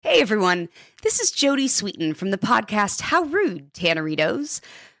everyone. This is Jody Sweeten from the podcast How Rude, Tanneritos.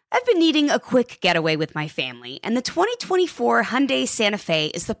 I've been needing a quick getaway with my family, and the 2024 Hyundai Santa Fe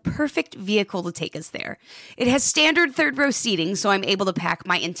is the perfect vehicle to take us there. It has standard third-row seating, so I'm able to pack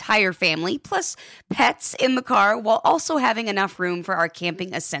my entire family, plus pets, in the car, while also having enough room for our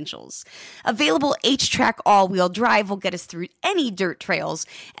camping essentials. Available H-Track all-wheel drive will get us through any dirt trails,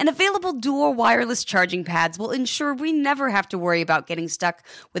 and available dual wireless charging pads will ensure we never have to worry about getting stuck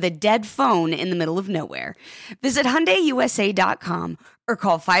with a dead phone in the middle of nowhere. Visit HyundaiUSA.com or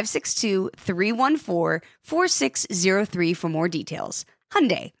call 562-314-4603 for more details.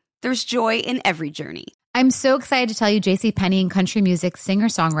 Hyundai, there's joy in every journey. I'm so excited to tell you JCPenney and country music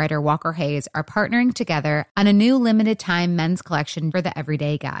singer-songwriter Walker Hayes are partnering together on a new limited-time men's collection for the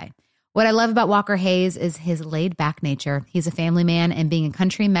everyday guy. What I love about Walker Hayes is his laid-back nature. He's a family man, and being a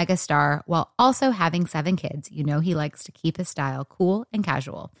country megastar while also having 7 kids, you know he likes to keep his style cool and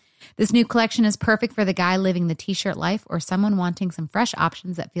casual. This new collection is perfect for the guy living the t-shirt life or someone wanting some fresh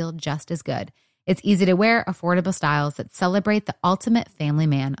options that feel just as good. It's easy to wear, affordable styles that celebrate the ultimate family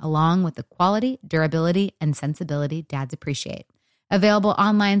man, along with the quality, durability, and sensibility dads appreciate. Available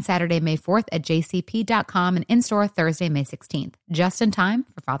online Saturday, May 4th at jcp.com and in-store Thursday, May 16th, just in time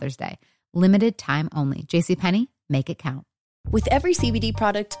for Father's Day. Limited time only. JCPenney, make it count. With every CBD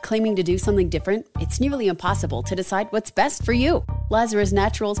product claiming to do something different, it's nearly impossible to decide what's best for you. Lazarus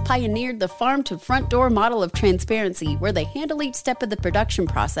Naturals pioneered the farm-to-front-door model of transparency, where they handle each step of the production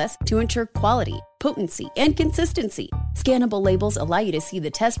process to ensure quality, potency, and consistency. Scannable labels allow you to see the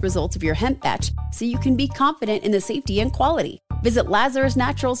test results of your hemp batch, so you can be confident in the safety and quality. Visit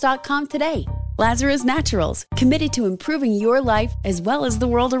LazarusNaturals.com today. Lazarus Naturals, committed to improving your life as well as the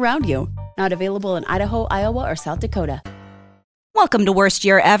world around you. Not available in Idaho, Iowa, or South Dakota. Welcome to Worst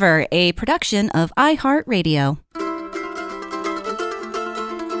Year Ever, a production of iHeartRadio.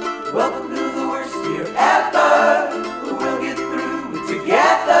 Welcome to the worst year ever. We'll get through it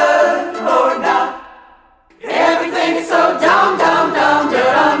together or not. Everything's so dumb, dumb, dumb,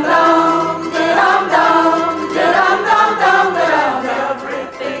 da-dum, dum, da-dum, dum, da-dum, dum, dum, da-dum,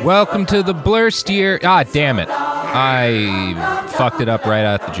 everything. Welcome to the blurst year. Ah, damn it. I fucked it up right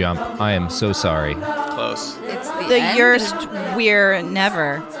out the jump. I am so sorry. Close. It's The Worst Year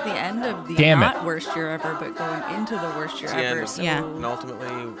Never. It's the end of the Damn not it. worst year ever, but going into the worst year It's the ever. end. So Yeah. And ultimately,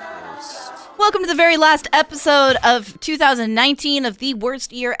 worst. Welcome to the very last episode of 2019 of the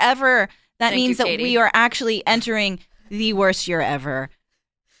Worst Year Ever. That Thank means you, that Katie. we are actually entering the worst year ever.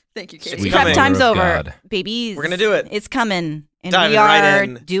 Thank you, It's Katie. Sweet coming. Prep time's Mother of over, God. babies. We're gonna do it. It's coming, and Diving we are right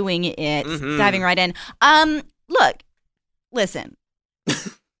in. doing it. Mhm. Diving right in. Look, listen.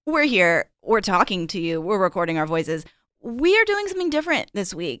 We're here. We're talking to you. We're recording our voices. We are doing something different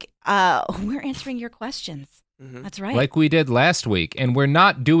this week. We're answering your questions. Mhm. That's right. Like we did last week. And we're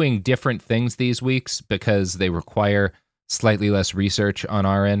not doing different things these weeks because they require slightly less research on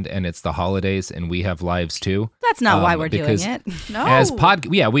our end, and it's the holidays, and we have lives too. That's not why we're doing because it. No. As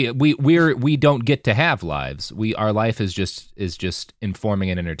we don't get to have lives. Our life is just informing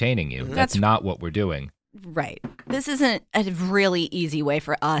and entertaining you. That's That's- not what we're doing. Right. This isn't a really easy way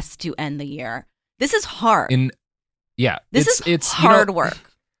for us to end the year. This is hard. This is hard work.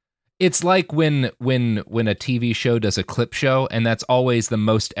 It's like when a TV show does a clip show, and that's always the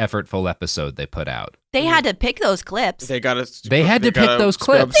most effortful episode they put out. They had to pick those clips. They got to. They had to pick those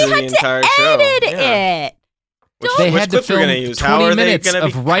clips. They They the had entire to show. edit Yeah. it. Which, They which had to clips we're film gonna use? How 20 are they minutes gonna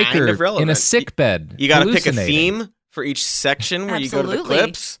be of Riker kind of relevant? in a sick bed. You got to pick a hallucinating. theme for each section where you go to the Absolutely.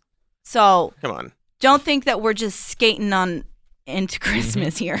 clips. So Come on. don't think that we're just skating on into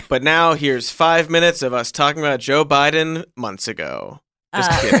Christmas here. But now here's 5 minutes of us talking about Joe Biden months ago. Just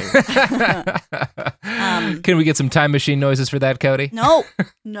kidding. Can we get some time machine noises for that, Cody? No,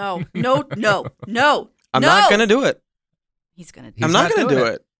 No, no, no, no. I'm no. not going to do it. he's gonna. He's I'm not going to doing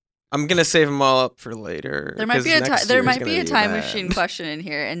do it. I'm going to save them all up for later. There might 'cause be a next there year's might gonna be a time bad. machine question in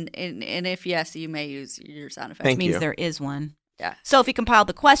here, and if yes, you may use your sound effects. Thank means you. there is one. Yeah. Sophie compiled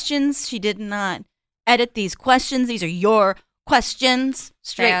the questions. She did not edit these questions. These are your questions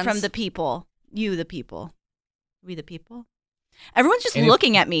straight Fans. from the people. You, the people. We, the people. Everyone's just And if-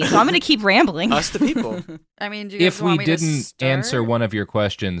 looking at me, so I'm going to keep rambling. Us, the people. I mean, do you guys If want we me to didn't start? answer one of your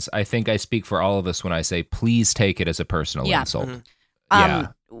questions, I think I speak for all of us when I say, please take it as a personal Yeah. insult. Mhm. Yeah.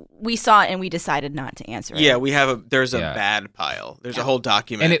 We saw it and we decided not to answer it. Yeah, there's a Yeah. bad pile. There's Yeah. a whole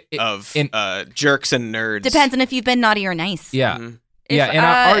document And of and- jerks and nerds. Depends on if you've been naughty or nice. Yeah. Mhm. Yeah, If,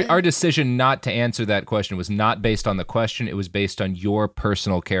 and our decision not to answer that question was not based on the question. It was based on your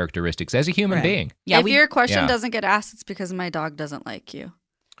personal characteristics as a human Right. being. Yeah, if your question yeah. doesn't get asked, it's because my dog doesn't like you.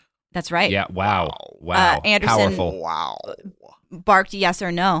 That's right. Yeah, wow. Anderson- Powerful. Wow. Barked yes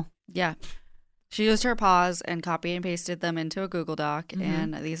or no. Yeah. She used her paws and copy and pasted them into a Google Doc,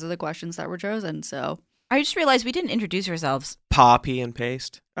 and these are the questions that were chosen. So, I just realized we didn't introduce ourselves. Copy and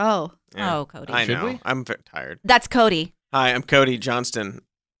paste. oh, Yeah. Oh, Cody. I Should know. we? I'm very tired. That's Cody. Hi, I'm Cody Johnston.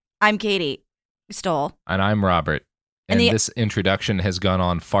 I'm Katie Stoll. And I'm Robert. And And the- this introduction has gone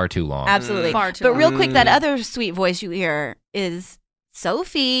on far too long. Absolutely. far too But long. real quick, that Mm. other sweet voice you hear is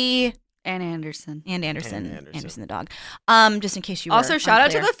Sophie and Anderson. and Anderson. And Anderson. The dog. Just in case you Also, were shout out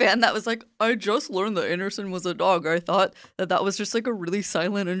to unclear. the fan that was like, I just learned that Anderson was a dog. I thought that was just like a really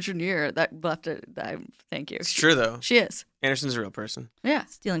silent engineer that left it. Thank you. It's true, though. She is. Anderson's a real person. Yeah.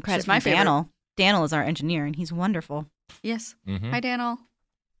 Stealing credit She's my from favorite. Daniel. Daniel is our engineer, and he's wonderful. Yes. Mhm. Hi, Daniel.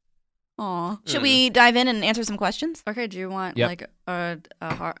 Aw. Should we dive in and answer some questions? Okay, do you want Yep. like a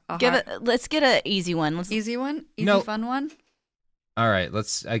Let's get an easy one. easy one? Easy, No. fun one? All right,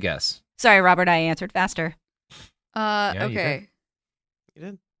 I guess. Sorry, Robert, I answered faster. you Okay. You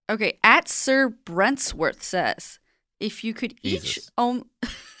did? Okay, at Sir Brentsworth says, if you could each Jesus. own...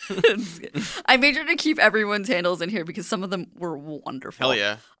 I made sure to keep everyone's handles in here because some of them were wonderful. Hell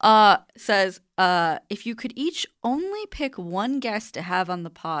yeah. Says, if you could each only pick one guest to have on the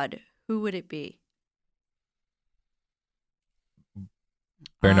pod, who would it be?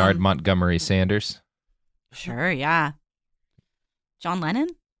 Bernard Um, Montgomery Sanders. Sure, yeah. John Lennon?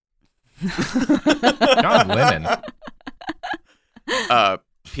 John Lennon.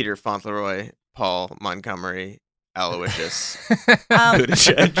 Peter Fauntleroy, Paul Montgomery, Aloysius, Um,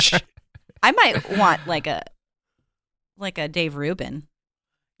 Buttigieg. I might want like a Dave Rubin.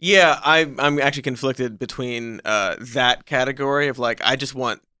 Yeah, I'm actually conflicted between that category of like I just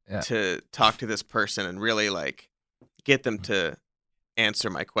want Yeah. to talk to this person and really like get them to answer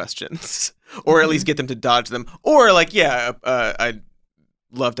my questions, or at least get them to dodge them, or like I'd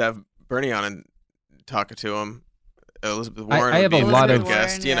love to have Bernie on and talk to him. Elizabeth Warren I would have be a a lot good of-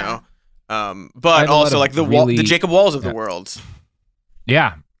 guest, you Warren, know. I But have a lot also of like the really- the Jacob Walls of the Yeah. world.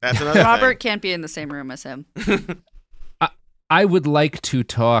 Yeah. That's another Robert can't be in the same room as him. thing. I would like to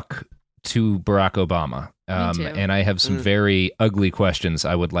talk to Barack Obama. too. And I have some very ugly questions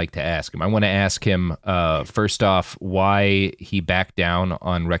I would like to ask him. I want to ask him, first off, why he backed down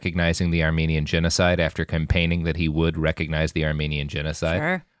on recognizing the Armenian genocide after campaigning that he would recognize the Armenian genocide.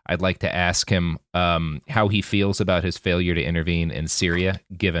 Sure. I'd like to ask him how he feels about his failure to intervene in Syria,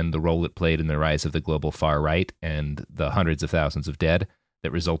 given the role it played in the rise of the global far right and the hundreds of thousands of dead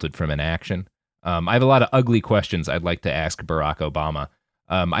that resulted from inaction. I have a lot of ugly questions I'd like to ask Barack Obama.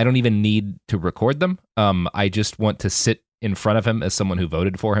 I don't even need to record them. I just want to sit in front of him as someone who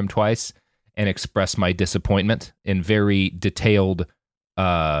voted for him twice and express my disappointment in very detailed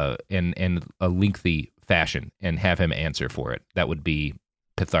and a lengthy fashion and have him answer for it. That would be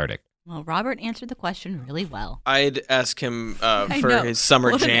cathartic. Well, Robert answered the question really well. I'd ask him I for know. his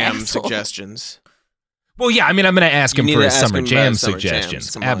summer What an jam asshole. suggestions. Well, yeah, I mean, I'm going to ask You him need for to his ask summer him about jam his summer jams.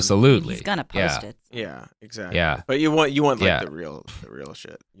 suggestions. Come on. Absolutely. He's gonna Yeah. post it. Yeah, exactly. Yeah. But you want like Yeah. the real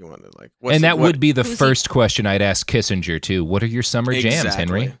shit. You want to like And that would be the who's he- first question I'd ask Kissinger, too. What are your summer jams,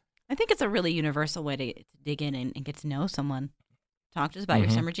 Henry? Exactly. I think it's a really universal way to dig in and get to know someone. Talk to us about your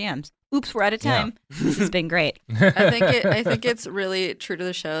Mhm. summer jams. Oops, we're out of Yeah. time. This has been great. I think it's really true to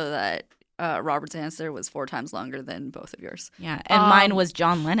the show that Robert's answer was 4 times longer than both of yours. Yeah, and mine Um, was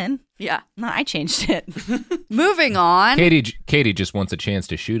John Lennon. Yeah. No, I changed it. Moving on. Katie just wants a chance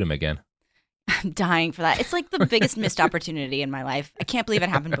to shoot him again. I'm dying for that. It's like the biggest missed opportunity in my life. I can't believe it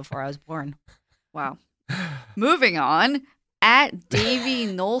happened before I was born. Wow. Moving on. At Davy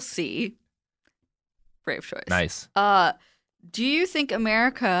Nolsey. Brave choice. Nice. Do you think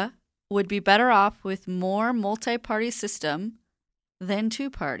America would be better off with more multi-party system than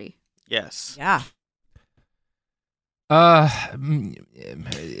two-party? Yes. Yeah. I think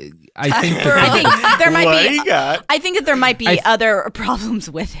I think there might What be. do you got? I think that there might be I- other problems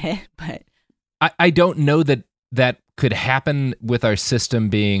with it, but I don't know that could happen with our system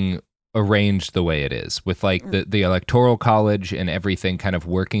being arranged the way it is, with like the electoral college and everything kind of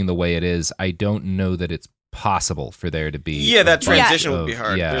working the way it is. I don't know that it's possible for there to be Yeah, that a bunch transition would of- be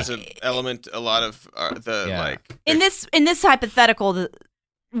hard. Yeah. There's an element, a lot of the Yeah. like. in this hypothetical,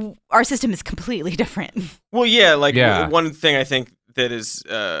 our system is completely different. Well, yeah, like Yeah. one thing I think that is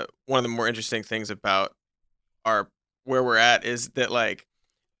one of the more interesting things about where we're at is that like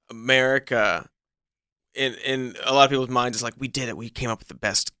America, in a lot of people's minds, is like we did it. We came up with the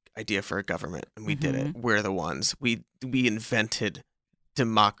best idea for a government, and we did it. We're the ones. We invented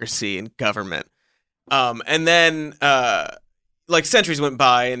democracy and government. And then like centuries went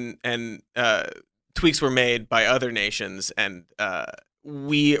by, and tweaks were made by other nations, and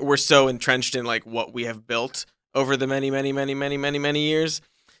we were so entrenched in like what we have built over the many years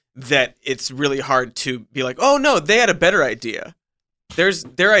that it's really hard to be like, oh no, they had a better idea.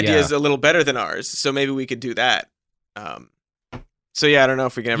 Their idea is a little better than ours, so maybe we could do that. So yeah, I don't know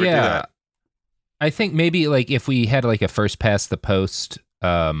if we can ever do that. I think maybe like if we had like a first past the post,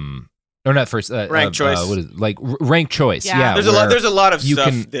 or not first ranked choice, what is it? Like ranked choice. Yeah, there's a lot of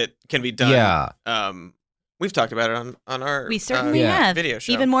stuff that can be done. Yeah, we've talked about it on our we certainly have video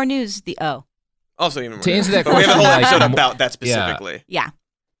show. Even more news. Also even more. To answer that but we have a whole question, episode like, about that specifically. Yeah.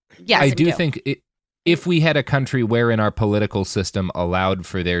 I do think if we had a country wherein our political system allowed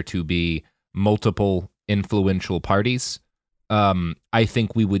for there to be multiple influential parties, I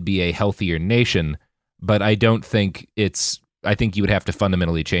think we would be a healthier nation. But I don't think I think you would have to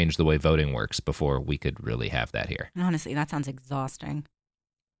fundamentally change the way voting works before we could really have that here. Honestly, that sounds exhausting.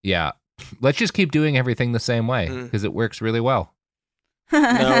 Yeah. Let's just keep doing everything the same way because it works really well. No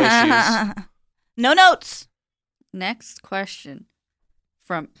issues. No notes. Next question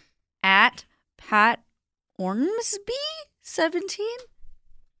from @Pat Ormsby 17.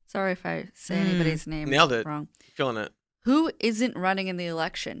 Sorry if I say anybody's name Nailed it. wrong. Feeling it. Who isn't running in the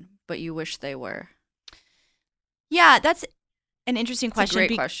election, but you wish they were? Yeah, that's an interesting It's question. a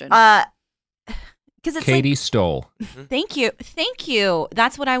great question. Because it's Katie Stoll. Thank you.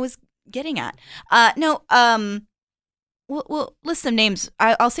 That's what I was getting at. We'll list some names.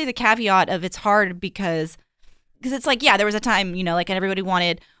 I'll say the caveat of it's hard because it's like, yeah, there was a time, like everybody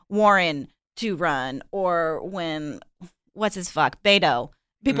wanted Warren to run, or when Beto.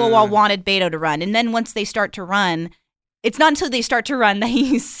 People all wanted Beto to run, and then once they start to run, it's not until they start to run that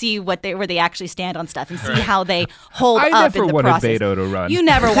you see where they actually stand on stuff and see how they hold I up never in the wanted process. Beto to run. You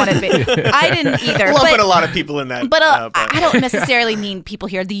never wanted Beto. I didn't either. Lumping a lot of people in that. But I don't necessarily mean people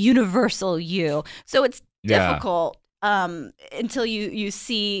here, the universal you. So it's difficult until you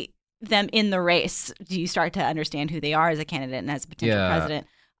see them in the race. Do you start to understand who they are as a candidate and as a potential president?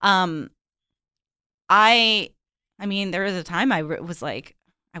 I mean, there was a time I was like,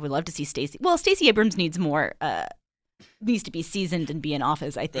 I would love to see Stacey. Well, Stacey Abrams needs to be seasoned and be in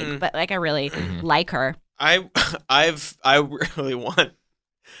office, I think. But like, I really like her. I really want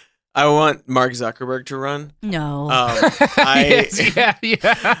Mark Zuckerberg to run. No.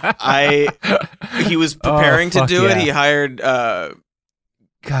 He was preparing to do it. Yeah. He hired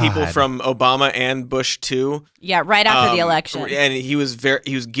people from Obama and Bush too. Yeah, right after the election. And he was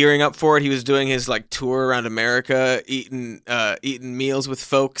gearing up for it. He was doing his like tour around America, eating meals with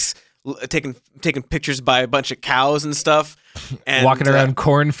folks, taking pictures by a bunch of cows and stuff, and walking around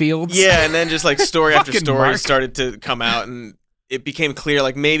cornfields. Yeah, and then just like story after Fucking story Mark. started to come out, and it became clear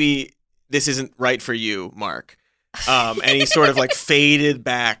like maybe this isn't right for you, Mark. And he sort of like faded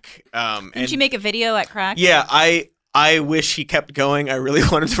back. Didn't you make a video at Crack? Yeah, I wish he kept going. I really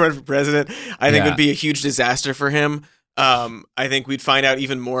want him to run for president. I think it would be a huge disaster for him. I think we'd find out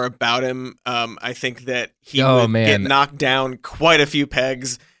even more about him. I think that he would get knocked down quite a few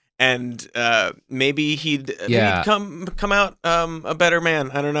pegs, and maybe he'd come out a better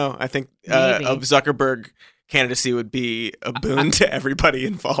man. I don't know. I think a Zuckerberg candidacy would be a boon to everybody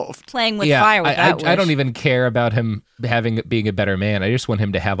involved. Playing with fire with that I don't even care about him being a better man. I just want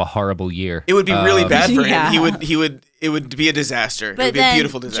him to have a horrible year. It would be really bad for him. It would be a disaster. But it would be a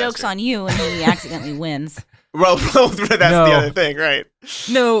beautiful disaster. Joke's on you and he accidentally wins. Well, that's the other thing, right?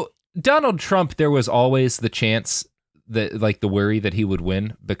 No, Donald Trump, there was always the chance that, like, the worry that he would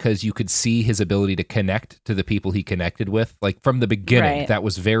win because you could see his ability to connect to the people he connected with. Like, from the beginning, Right. that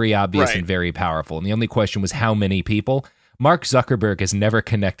was very obvious and very powerful. And the only question was how many people. Mark Zuckerberg has never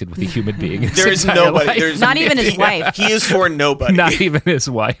connected with a human being. There is nobody. There's Not even his wife. He is for nobody. Not even his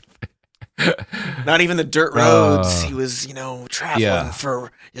wife. Not even the dirt roads. He was, traveling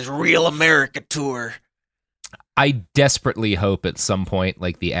for his Real America tour. I desperately hope at some point,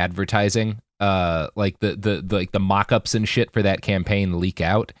 like the advertising, like the mock-ups and shit for that campaign leak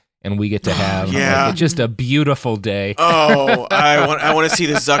out, and we get to have like, just a beautiful day. Oh, I want to see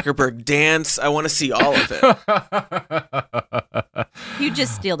the Zuckerberg dance. I want to see all of it. You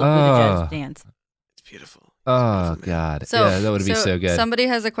just steal the Buttigieg dance. It's beautiful. Oh God! So, yeah, that would be so good. Somebody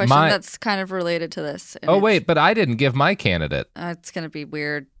has a question that's kind of related to this. and Oh it's- wait, but I didn't give my candidate. It's going to be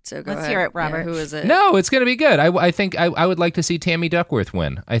weird. So go Let's ahead. hear it, Robert. Yeah, who is it? No, it's going to be good. I think I would like to see Tammy Duckworth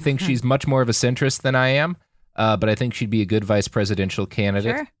win. I think she's much more of a centrist than I am, but I think she'd be a good vice presidential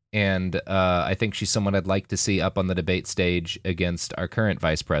candidate. Sure. And I think she's someone I'd like to see up on the debate stage against our current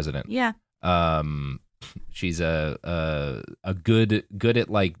vice president. Yeah. She's a good at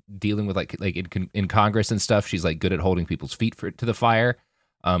like dealing with like in Congress and stuff. She's like good at holding people's feet to the fire.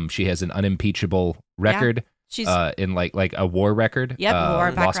 She has an unimpeachable record. She's in like a war record. Yep,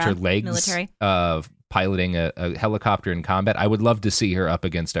 war lost her background, legs military. Piloting a helicopter in combat. I would love to see her up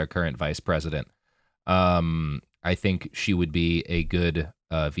against our current vice president. I think she would be a good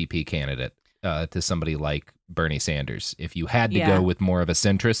VP candidate to somebody like Bernie Sanders. If you had to go with more of a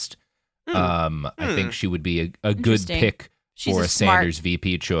centrist, I think she would be a good Interesting. pick She's for a a smart- Sanders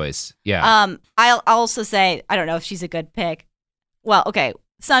VP choice. Yeah. I'll also say I don't know if she's a good pick. Well, okay,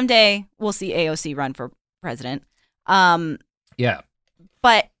 someday we'll see AOC run for president. Yeah.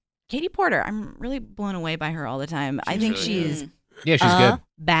 But Katie Porter, I'm really blown away by her all the time. I think really she's Yeah, she's good.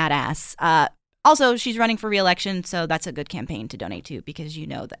 badass. Also, she's running for re-election, so that's a good campaign to donate to because you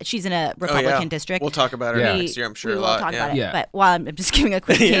know that she's in a Republican district. We'll talk about her Yeah. next year, I'm sure. we a will lot. talk yeah. about it. Yeah. But while I'm just giving a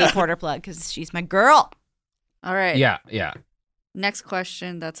quick Yeah. Katie Porter plug because she's my girl. All right. Yeah. Next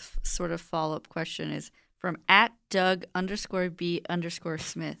question, that's sort of follow-up question, is from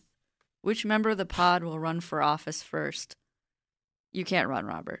 @Doug_B_Smith. Which member of the pod will run for office first? You can't run,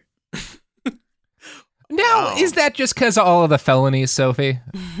 Robert. Now, Wow. is that just because of all of the felonies, Sophie?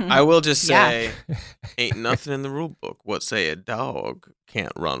 I will just Yeah. say, ain't nothing in the rule book what say a dog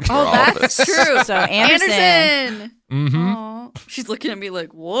can't run for Oh, office. that's true. So Anderson. Mm-hmm. Aw, she's looking at me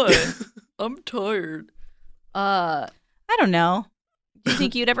like, what? I'm tired. I don't know. Do you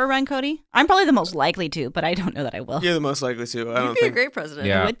think you'd ever run, Cody? I'm probably the most likely to, but I don't know that I will. You're the most likely to. I You'd don't be a think. great president.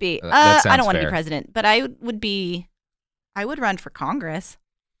 Yeah. I would be. That I sounds don't want to be fair. president, but I would run for Congress.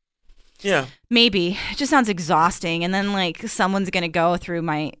 Yeah. Maybe. It just sounds exhausting. And then like someone's going to go through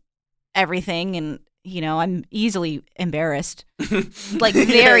my everything and I'm easily embarrassed. Like Yeah,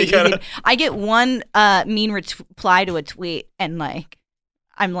 very you gotta- easy. I get one mean reply to a tweet and like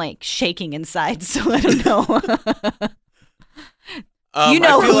I'm like shaking inside, so I don't know. You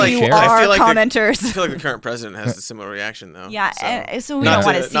know I feel who like, you I are, feel like commenters. I feel like the current president has a similar reaction, though. Yeah, So, so we not don't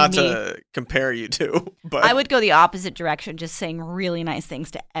want to to see not me. to compare you two, but I would go the opposite direction, just saying really nice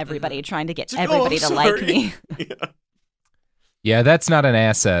things to everybody, trying to get Just, "Oh, I'm everybody to like sorry." me. Yeah, Yeah, that's not an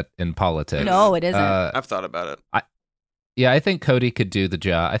asset in politics. No, it isn't. I've thought about it. Yeah, I think Cody could do the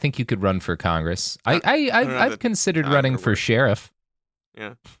job. I think you could run for Congress. don't know I've that considered I'm running gonna for work. sheriff.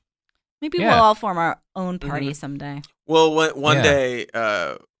 Maybe Yeah. we'll all form our own party someday. Well, one Yeah. day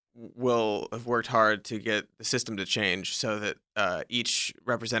we'll have worked hard to get the system to change so that each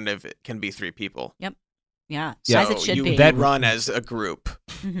representative can be 3 people. Yeah, So as it should you, be. you That- run as a group.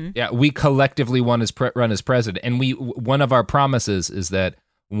 Mhm. Yeah, we collectively run as president, and one of our promises is that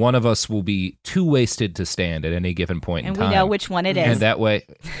one of us will be too wasted to stand at any given point And in we time. know which one it And is. that way,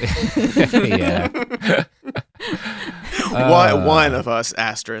 yeah. One of us,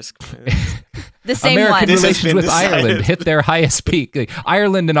 asterisk. The same American one. This has relations been with decided. Ireland hit their highest peak. Like,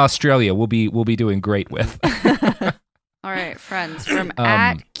 Ireland and Australia will be doing great with. All right, friends, from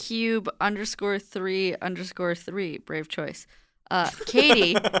 @cube_3_3, brave choice.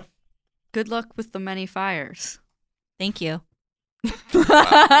 Katie, good luck with the many fires. Thank you.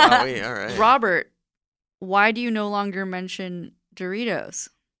 Wowee, all right. Robert, why do you no longer mention Doritos?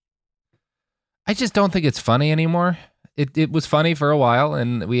 I just don't think it's funny anymore. It was funny for a while,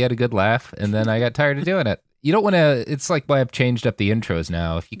 and we had a good laugh, and then I got tired of doing it. You don't want to. It's like why I've changed up the intros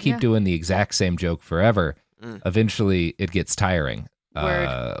now. If you keep Yeah. doing the exact same joke forever, Mm. eventually it gets tiring.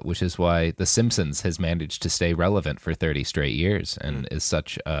 Word. Which is why The Simpsons has managed to stay relevant for 30 straight years and is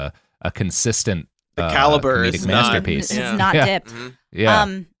such a consistent The caliber comedic is not- masterpiece. It's Yeah. not Yeah. dipped. Mhm.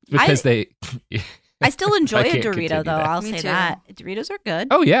 Yeah, because they. I still enjoy I a can't Dorito continue though. that. I'll Me say too. that Doritos are good.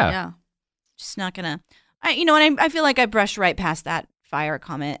 Oh yeah. Yeah. Just not gonna. I feel like I brushed right past that fire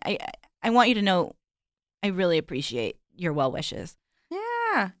comment. I want you to know, I really appreciate your well wishes.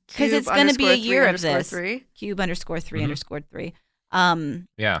 Yeah. 'Cause it's gonna be a year of this. _3. Cube_3_3.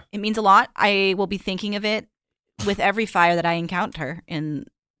 Yeah. It means a lot. I will be thinking of it with every fire that I encounter in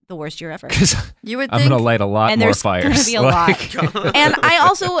the worst year ever. Because You would I'm think gonna light a lot And more there's fires. gonna be a Like- lot. And I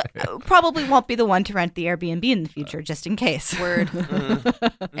also probably won't be the one to rent the Airbnb in the future, just in case. word.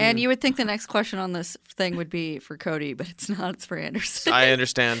 Mm. And you would think the next question on this thing would be for Cody, but it's not. It's for Anderson. I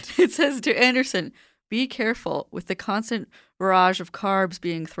understand. It says to Anderson, be careful with the constant barrage of carbs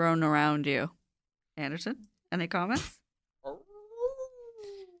being thrown around you. Anderson, any comments?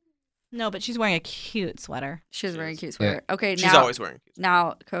 No, but she's wearing a cute sweater. She's wearing a cute sweater. Okay, She's now, always wearing.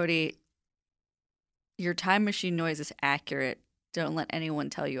 now, Cody, your time machine noise is accurate. Don't let anyone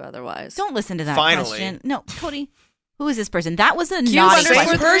tell you otherwise. Don't listen to that Finally. question. No, Cody, who is this person? That was a Cube naughty underscore Same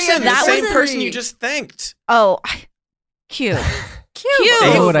question. three person. That The same was a- person you just thanked. Oh, cute. Cube. Cube.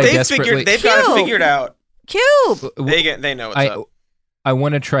 You know what I They've desperately- They've got it Cube. figured out. Cube. They know what's up. I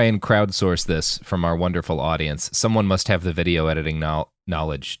want to try and crowdsource this from our wonderful audience. Someone must have the video editing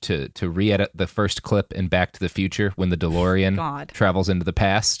knowledge to re-edit the first clip in Back to the Future when the DeLorean God. travels into the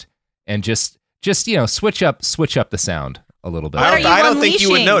past, and just switch up the sound a little bit. What are you I don't think you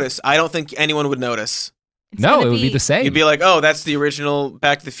would unleashing? notice. I don't think anyone would notice. It's No, gonna it would be the same. You'd be like, oh, that's the original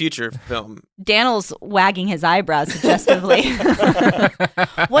Back to the Future film. Daniel's wagging his eyebrows suggestively.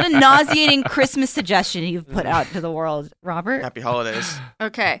 What a nauseating Christmas suggestion you've put out to the world, Robert. Happy holidays.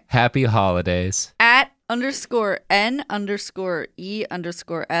 Okay. Happy holidays. @_E_S__.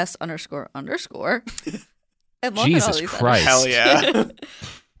 I'm loving all Jesus these Christ. Hell yeah.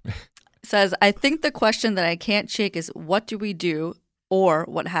 Says, I think the question that I can't shake is what do we do or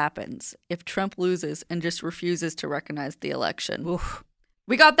what happens if Trump loses and just refuses to recognize the election? Oof.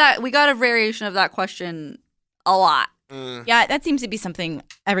 We got a variation of that question a lot. Yeah, that seems to be something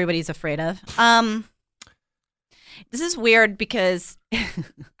everybody's afraid of. This is weird because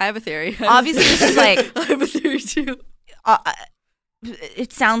I have a theory. Obviously, this is like- I have a theory too.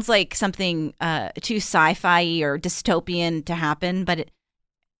 it sounds like something too sci-fi or dystopian to happen, but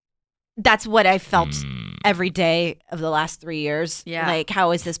that's what I felt every day of the last 3 years. Yeah. Like,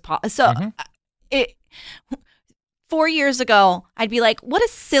 how is this so? 4 years ago, I'd be like, what a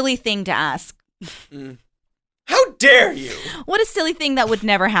silly thing to ask. How dare you? What a silly thing that would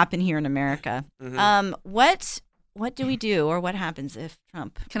never happen here in America. Mhm. What do we do, or what happens if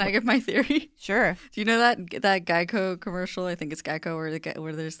Trump? Can I give my theory? Sure. Do you know that Geico commercial? I think it's Geico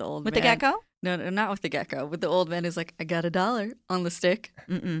where there's the old With man. the gecko? No, not with the gecko. With the old man who's like, I got $1 on the stick.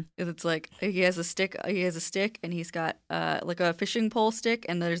 Mm-mm. And it's like he has a stick, and he's got like a fishing pole stick,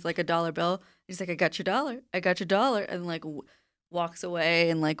 and there's like $1 bill. He's like, I got your $1, and like walks away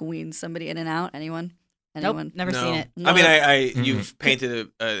and like weans somebody in and out. Anyone? Nope, never No. seen it. I mean, you've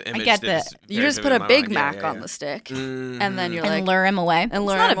painted an image. get that's You very just put vivid a in my Big mind. Mac Yeah, on yeah. the stick, Mhm. and then you're And like lure him away. and It's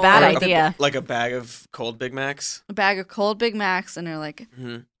lure not him a bad away. idea. Like a bag of cold Big Macs. a bag of cold Big Macs, and they're like,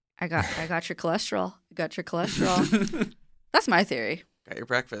 Mhm. I got your cholesterol. I got your cholesterol. That's my theory. Got your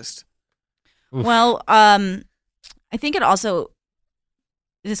breakfast. Oof. Well, I think it also,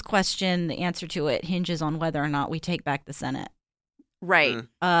 this question, the answer to it hinges on whether or not we take back the Senate Right.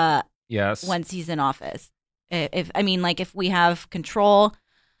 Yes. once he's in office. If we have control,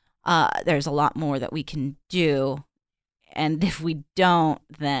 there's a lot more that we can do, and if we don't,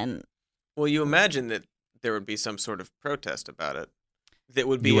 then Well, you imagine that there would be some sort of protest about it. That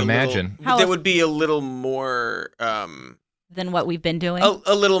would be You a imagine. Little, How that if- would be a little more, than what we've been doing.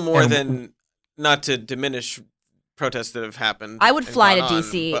 a little more And- than, not to diminish protests that have happened. I would and fly to gone on,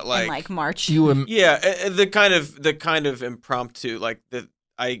 DC but and like march. yeah, the kind of impromptu, like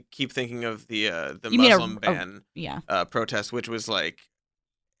I keep thinking of the You mean Muslim a- ban yeah. protest, which was like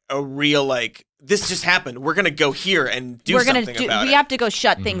a real like this just happened. We're gonna go here and do We're gonna something about we it. have to go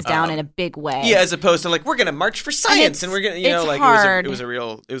shut things down in a big way. Yeah, as opposed to like we're gonna march for science and we're gonna it's like hard. it was the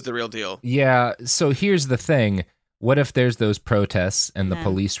real deal. Yeah. So here's the thing. What if there's those protests and the Yeah,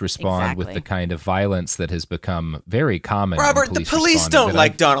 police respond with exactly. the kind of violence that has become very common? when Robert, the police respond, don't but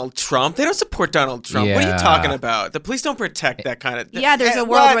like Donald Trump. They don't support Donald Trump. What are you Yeah. talking about? The police don't protect that kind of. Yeah, there's a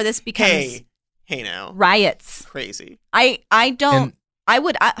world what? where this becomes Hey now, riots. crazy. I don't. And-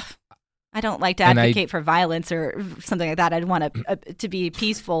 I don't like to And advocate for violence or something like that. I'd want to be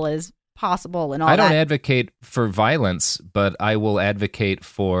peaceful as possible and all I don't that. advocate for violence, but I will advocate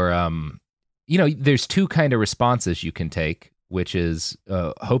for, there's two kind of responses you can take, which is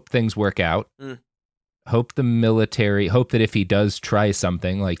hope things work out. Hope that if he does try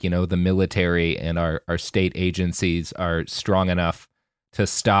something, like, the military and our state agencies are strong enough to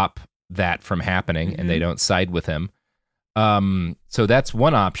stop that from happening and they don't side with him. So that's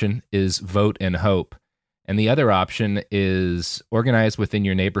one option, is vote and hope. And the other option is organize within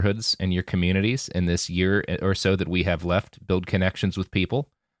your neighborhoods and your communities in this year or so that we have left, build connections with people,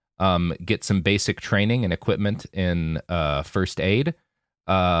 get some basic training and equipment in first aid,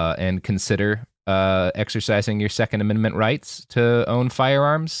 and consider exercising your Second Amendment rights to own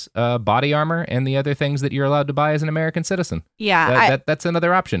firearms, body armor, and the other things that you're allowed to buy as an American citizen. Yeah, That's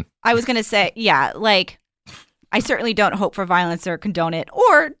another option. I was gonna say, yeah, like I certainly don't hope for violence or condone it,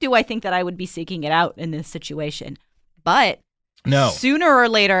 or do I think that I would be seeking it out in this situation? But No. sooner or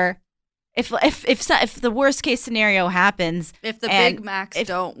later, if the worst case scenario happens, If the and Big Macs if-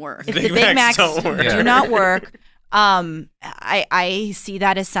 don't work. if Big the Big Macs Macs don't work. Yeah. do not work, I see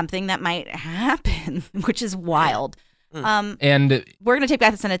that as something that might happen, which is wild. And We're gonna take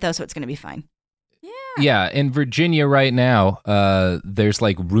back the Senate though, so it's gonna be fine. yeah, in Virginia right now, there's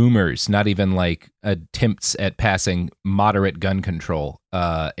like rumors, not even like attempts at passing moderate gun control,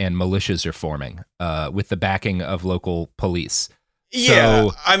 and militias are forming with the backing of local police. Yeah,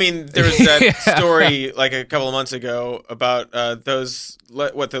 So- I mean, there was that story like a couple of months ago about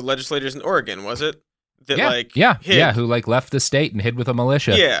the legislators in Oregon, was it? That hid. who like left the state and hid with a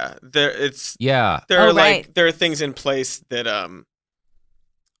militia. Yeah, there Oh, are right. there are things in place that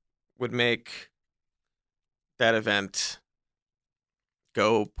would make that event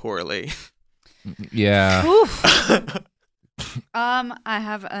go poorly. Yeah. Oof. I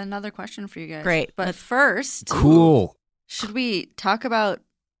have another question for you guys. Great. But first, Cool. should we talk about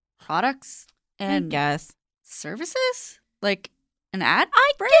products and Yes. services? Like an ad?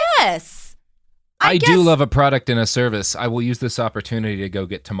 Yes. I guess- do love a product and a service. I will use this opportunity to go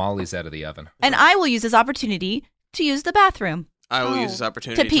get tamales out of the oven. And I will use this opportunity to use the bathroom. I will use this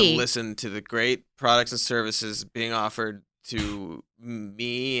opportunity to pee. listen to the great products and services being offered to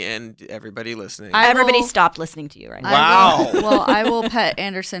me and everybody listening. Everybody stop listening to you right now. Wow. I will pet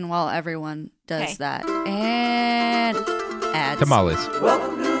Anderson while everyone does Okay. that. And ads. Tamales.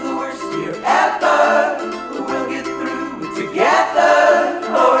 Welcome to the worst year ever. We'll get through it together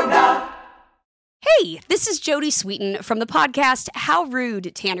or not. Hey, this is Jody Sweeten from the podcast How Rude,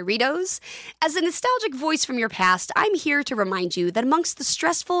 Tanneritos. As a nostalgic voice from your past, I'm here to remind you that amongst the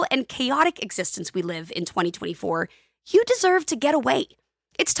stressful and chaotic existence we live in 2024, you deserve to get away.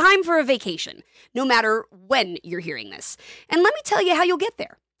 It's time for a vacation, no matter when you're hearing this. And let me tell you how you'll get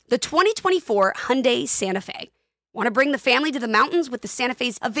there. The 2024 Hyundai Santa Fe. Want to bring the family to the mountains with the Santa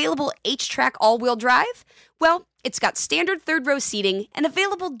Fe's available H-Track all-wheel drive? Well, it's got standard third-row seating and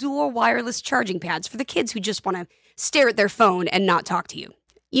available dual wireless charging pads for the kids who just want to stare at their phone and not talk to you.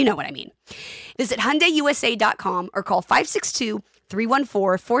 You know what I mean. Visit HyundaiUSA.com or call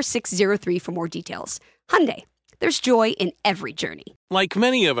 562-314-4603 for more details. Hyundai, there's joy in every journey. Like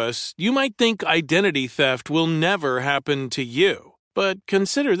many of us, you might think identity theft will never happen to you. But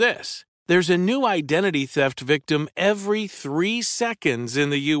consider this. There's a new identity theft victim every 3 seconds in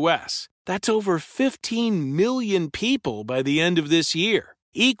the U.S. That's over 15 million people by the end of this year,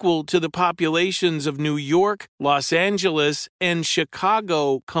 equal to the populations of New York, Los Angeles, and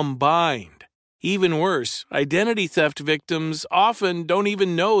Chicago combined. Even worse, identity theft victims often don't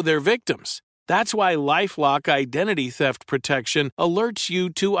even know they're victims. That's why LifeLock Identity Theft Protection alerts you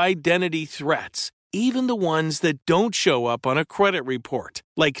to identity threats, even the ones that don't show up on a credit report,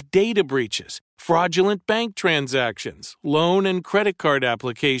 like data breaches, fraudulent bank transactions, loan and credit card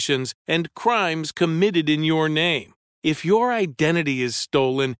applications, and crimes committed in your name. If your identity is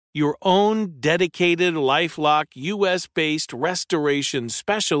stolen, your own dedicated LifeLock U.S.-based restoration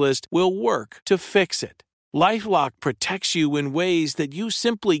specialist will work to fix it. LifeLock protects you in ways that you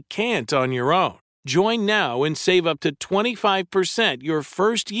simply can't on your own. Join now and save up to 25% your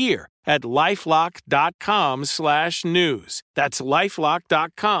first year at LifeLock.com/news. That's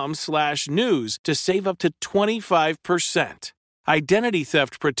LifeLock.com/news to save up to 25%. Identity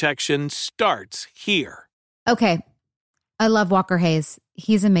theft protection starts here. Okay. I love Walker Hayes.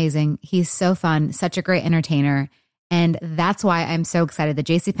 He's amazing. He's so fun, such a great entertainer. And that's why I'm so excited that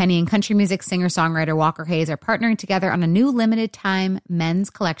JCPenney and country music singer-songwriter Walker Hayes are partnering together on a new limited-time men's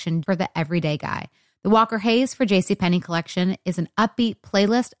collection for the everyday guy. The Walker Hayes for JCPenney collection is an upbeat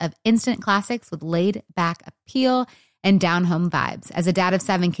playlist of instant classics with laid-back appeal and down-home vibes. As a dad of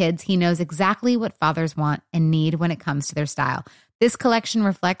 7 kids, he knows exactly what fathers want and need when it comes to their style. This collection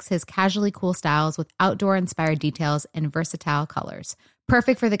reflects his casually cool styles with outdoor-inspired details and versatile colors.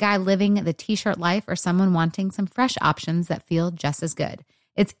 Perfect for the guy living the t-shirt life or someone wanting some fresh options that feel just as good.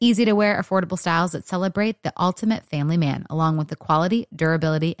 It's easy to wear, affordable styles that celebrate the ultimate family man, along with the quality,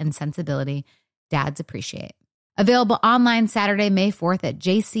 durability, and sensibility dads appreciate. Available online Saturday, May 4th at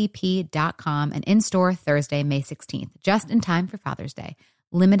jcp.com and in-store Thursday, May 16th, just in time for Father's Day.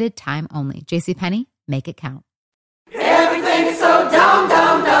 Limited time only. JCPenney, make it count. Everything's so dumb,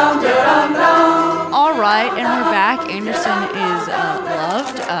 dumb, dumb, dumb, dumb. All right, and we're back. Anderson is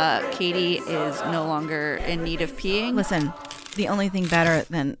loved. Katie is no longer in need of peeing. Listen, the only thing better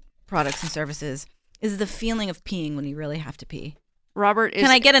than products and services is the feeling of peeing when you really have to pee. Robert is.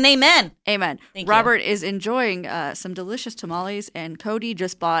 Can I get an amen? Amen. Thank you. Robert is enjoying some delicious tamales, and Cody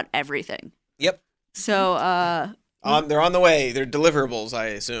just bought everything. Yep. So, They're on the way. They're deliverables, I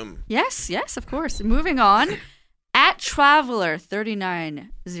assume. yes, of course. Moving on. At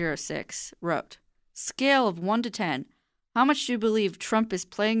Traveler3906 wrote, scale of 1 to 10, how much do you believe Trump is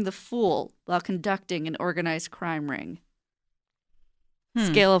playing the fool while conducting an organized crime ring?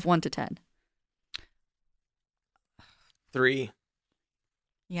 Scale of 1 to 10. 3.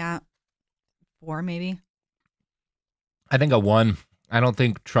 Yeah. 4 maybe. I think a 1. I don't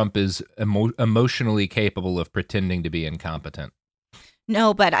think Trump is emotionally capable of pretending to be incompetent.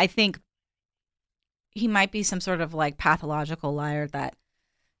 No, but I think he might be some sort of like pathological liar that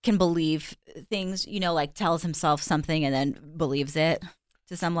can believe things, like tells himself something and then believes it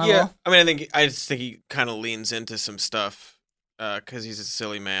to some level. Yeah, I mean, I just think he kind of leans into some stuff because he's a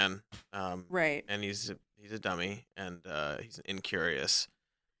silly man, Right. and he's a dummy, and he's incurious.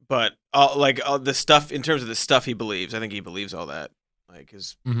 But the stuff, in terms of the stuff he believes, I think he believes all that. Like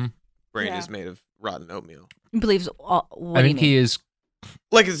his brain Yeah. is made of rotten oatmeal. He believes what I do think you mean? he is.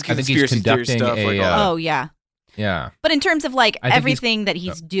 Like his I think he's conspiracy theory conducting stuff. Like a, all that. Oh, yeah. Yeah. But in terms of like I think everything that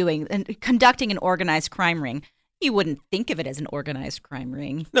he's doing and conducting an organized crime ring, you wouldn't think of it as an organized crime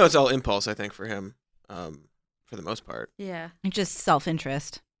ring. No, it's all impulse, I think, for him, for the most part. Yeah. It's just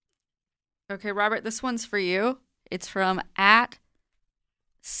self-interest. Okay, Robert, this one's for you. It's from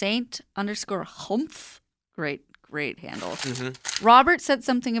 @Saint_Humph. Great handle. Mm-hmm. Robert said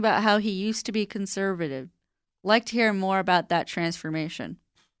something about how he used to be conservative. Like to hear more about that transformation.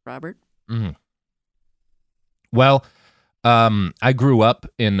 Robert? Mhm. Well, I grew up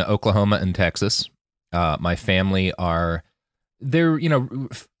in Oklahoma and Texas. My family they're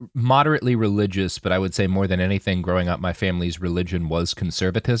moderately religious, but I would say more than anything, growing up, my family's religion was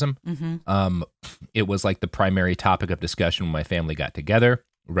conservatism. Mm-hmm. It was like the primary topic of discussion when my family got together.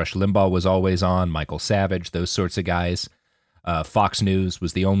 Rush Limbaugh was always on, Michael Savage, those sorts of guys. Fox News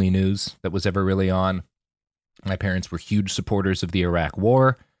was the only news that was ever really on. My parents were huge supporters of the Iraq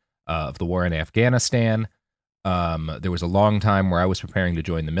War, of the war in Afghanistan. There was a long time where I was preparing to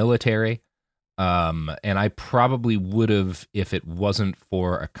join the military. And I probably would have if it wasn't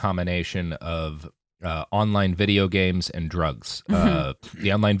for a combination of online video games and drugs.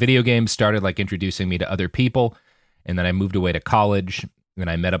 The online video games started like introducing me to other people, and then I moved away to college, and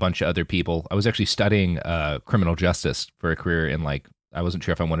I met a bunch of other people. I was actually studying criminal justice for a career in I wasn't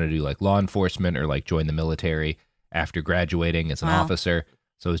sure if I wanted to do like law enforcement or like join the military after graduating as an officer.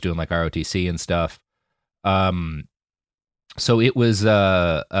 So I was doing like ROTC and stuff. So it was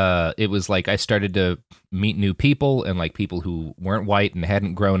like I started to meet new people and like people who weren't white and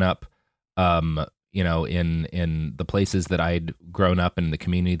hadn't grown up, in the places that I'd grown up in, the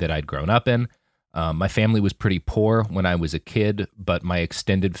community that I'd grown up in. My family was pretty poor when I was a kid, but my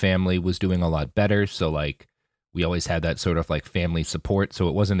extended family was doing a lot better. So like we always had that sort of like family support. So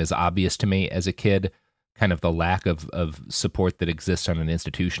it wasn't as obvious to me as a kid, kind of the lack of support that exists on an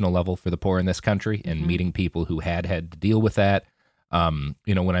institutional level for the poor in this country, and meeting people who had to deal with that. When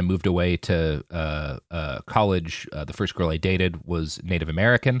I moved away to college, the first girl I dated was Native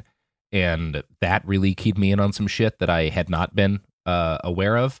American, and that really keyed me in on some shit that I had not been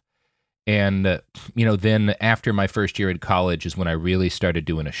aware of. And, then after my first year at college is when I really started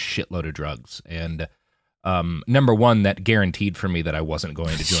doing a shitload of drugs. And number one, that guaranteed for me that I wasn't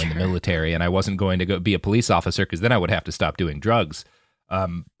going to join the military, and I wasn't going to go be a police officer, because then I would have to stop doing drugs.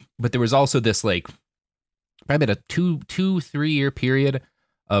 But there was also this like probably about a 2-3 year period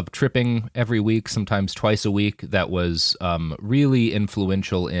of tripping every week, sometimes twice a week, that was really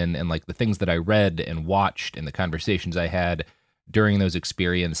influential in, and like the things that I read and watched and the conversations I had during those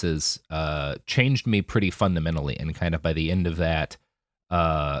experiences changed me pretty fundamentally. And kind of by the end of that,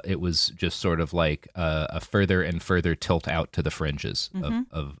 it was just sort of like a further and further tilt out to the fringes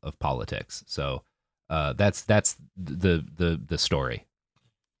of politics. So that's the story.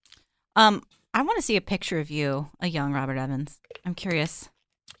 I want to see a picture of you, a young Robert Evans. I'm curious.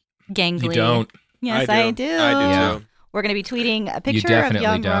 Gangly. You don't. Yes, I do. I do too. We're going to be tweeting a picture of definitely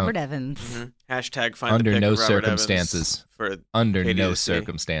young don't. Robert Evans. Hashtag find Under the pic no of Robert circumstances. Evans for Under Katie no to see.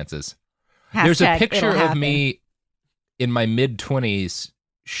 circumstances. Hashtag There's a picture it'll of happen. me in my mid-20s,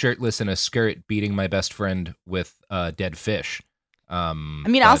 shirtless in a skirt, beating my best friend with dead fish. I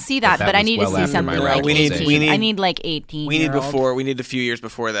mean, I'll see that, but I was need well to see after my something like radicalization. 18. I need like 18. We need a few years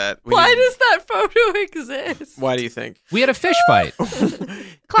before that. Why does that photo exist? Why do you think? We had a fish fight.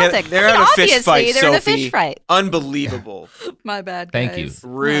 Classic. They're I mean, on a fish obviously, fight, they're in a Sophie. fish fight. Unbelievable. My bad, Thank guys. you.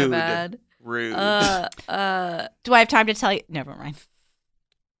 Rude. My bad. Rude. Do I have time to tell you? Never mind.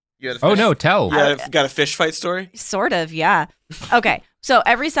 You had a Oh fish- no, tell. You got a fish fight story? Sort of, yeah. Okay, so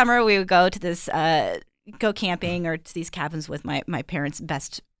every summer we would go to this, go camping or to these cabins with my parents'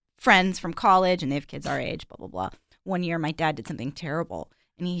 best friends from college, and they have kids our age, blah, blah, blah. One year my dad did something terrible,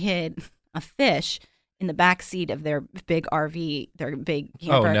 and he hid a fish in the back seat of their big RV, their big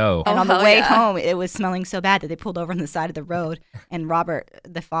camper. Oh no. And Oh, on the hell way yeah. home, it was smelling so bad that they pulled over on the side of the road, and Robert,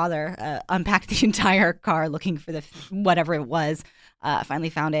 the father, unpacked the entire car looking for the whatever it was, finally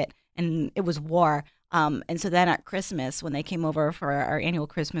found it, and it was war. And so then at Christmas, when they came over for our annual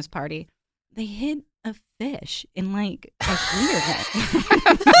Christmas party, they hid a fish in like a heater net.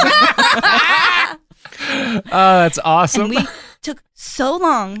 Oh, that's awesome. And took so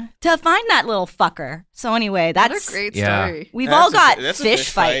long to find that little fucker. So anyway, What that's a great Yeah. story. we've That's all a- got that's a fish fish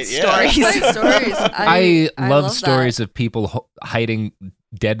fight fight, yeah. stories. Great stories. I love that. stories of people hiding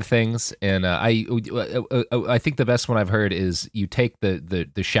dead things, and I think the best one I've heard is you take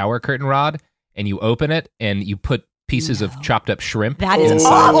the shower curtain rod and you open it and you put pieces of chopped up shrimp That is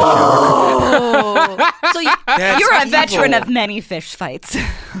inside the shower curtain. So That's you're a veteran evil. of many fish fights.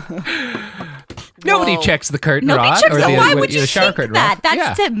 Nobody Whoa. checks the curtain Nobody rod checks or that. the, Why would you the shower think curtain that? rod.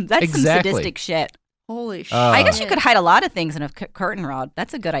 That's yeah, that's exactly. some sadistic shit. Holy shit. I guess you could hide a lot of things in a curtain rod.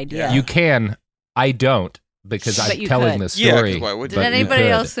 That's a good idea. You can. I don't because But I'm you telling could. this Yeah, 'cause story. why would Did you? but you anybody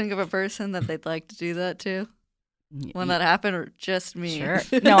could. else think of a person that they'd like to do that to when that happened, or just me? Sure.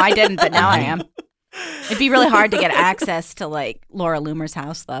 No, I didn't, but now I am. It'd be really hard to get access to like Laura Loomer's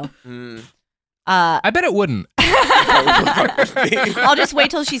house, though. Mm. I bet it wouldn't. I'll just wait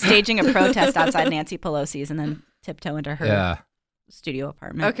till she's staging a protest outside Nancy Pelosi's and then tiptoe into her Yeah. studio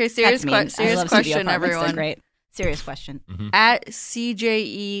apartment. Okay, serious That's mean. serious I love studio question, apartments. They're everyone. great. Serious question. At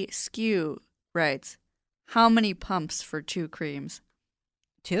CJE Skew writes, how many pumps for 2 creams?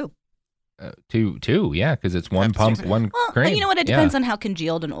 2. Two, yeah, because it's one That's- pump, one Well, cream. you know what? It Yeah. depends on how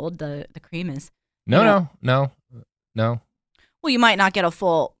congealed and old the cream is. No. Well, you might not get a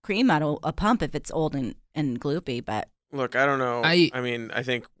full cream out of a pump if it's old and gloopy, but Look, I don't know. I- I mean, I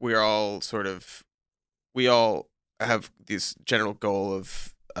think we all have this general goal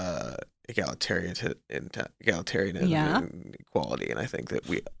of egalitarianism Yeah. and equality, and I think that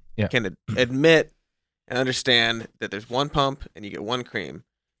we Yeah. can admit and understand that there's one pump and you get one cream.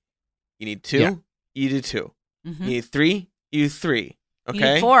 You need 2, Yeah. you do 2. mhm. You need 3, you do 3. You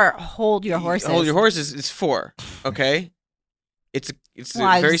Okay, need 4. Hold your horses. Hold your horses is 4. Okay, it's Well,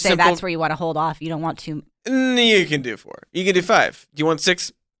 I a was very just say simple. that's where you want to hold off. You don't want to. You can do 4. You can do 5. Do you want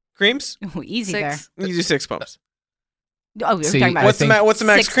 6 creams? Ooh, easy 6. You do 6 pumps. there. Oh, we were See, talking about What's the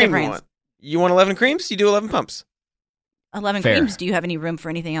max 6 cream you different- want? You want 11 creams? You do 11 pumps. 11 Fair. creams. Do you have any room for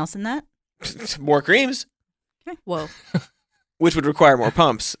anything else in that? More creams, Whoa. which would require more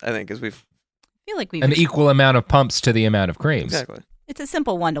pumps, I think, as we've I feel like we've. An equal amount of pumps to the amount of creams. exactly. It's a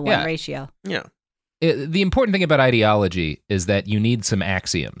simple 1-to-1 Yeah. ratio. Yeah. The important thing about ideology is that you need some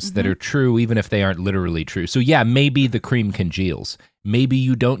axioms that are true even if they aren't literally true. So yeah, maybe the cream congeals. Maybe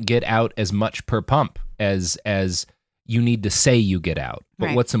you don't get out as much per pump as you need to say you get out. But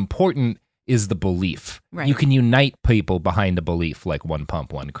Right. what's important is the belief. Right. You can unite people behind a belief like one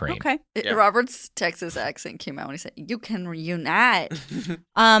pump, one cream. Okay. Yeah. Robert's Texas accent came out when he said, "You can reunite."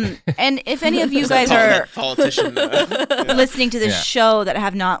 And if any of you Is that guys are politician. Yeah. listening to this Yeah. show that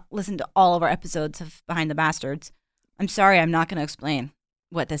have not listened to all of our episodes of Behind the Bastards, I'm sorry, I'm not going to explain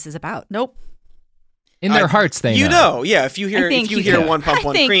what this is about. Nope. In their hearts, they You know, yeah. If you hear think if you you hear can. one pump, I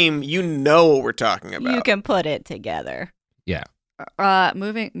one think cream, you know what we're talking about. You can put it together. Yeah.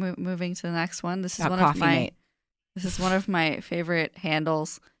 Moving to the next one. This is Got one coffee of my mate. this is one of my favorite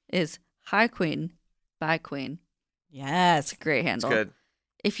handles. Is Hi Queen by Queen. Yes. It's a great It's handle. good.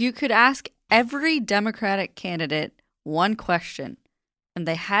 If you could ask every Democratic candidate one question and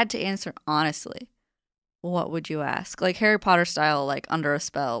they had to answer honestly, what would you ask? Like Harry Potter style, like under a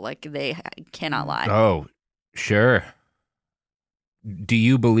spell, like they cannot lie. Oh, sure. Do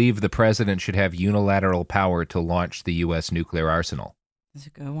you believe the president should have unilateral power to launch the U.S. nuclear arsenal? That's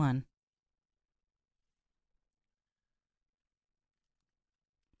a good one.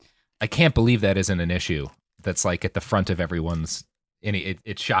 I can't believe that isn't an issue that's like at the front of everyone's.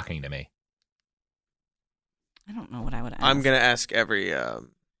 It's shocking to me. I don't know what I would ask. I'm gonna ask every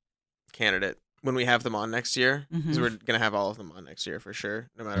candidate when we have them on next year, because Mhm. we're gonna have all of them on next year for sure,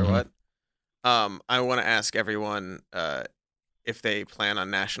 no matter Mhm. what. I want to ask everyone if they plan on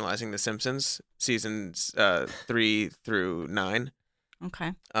nationalizing The Simpsons seasons 3 through 9.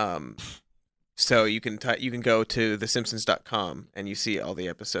 Okay. So you can go to thesimpsons.com and you see all the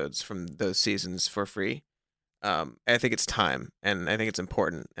episodes from those seasons for free. I think it's time, and I think it's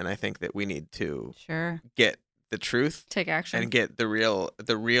important, and I think that we need to Sure. get the truth Take action. and get the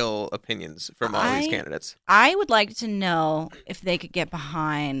real opinions from all these candidates. I would like to know if they could get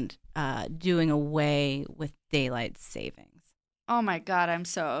behind doing away with daylight savings. Oh my god, I'm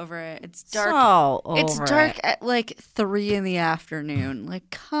so over it. It's dark. So It's over dark it. at like 3 p.m. Like,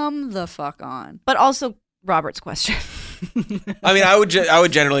 come the fuck on. But also Robert's question. I mean, I would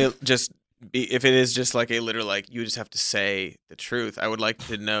generally just be, if it is just like a literal, like, you just have to say the truth. I would like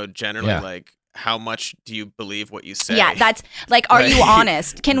to know generally, Yeah. like, how much do you believe what you say? Yeah, that's like, are you Right.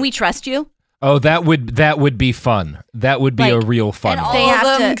 honest? Can we trust you? Oh, that would be fun. That would be a Like, real fun And one. all They of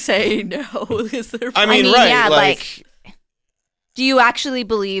have them to- say no because they're I mean, mean, right? yeah, like, Do you actually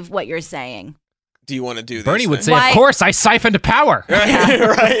believe what you're saying? do you want to do these Bernie would things? say, Why- of course, I siphoned power.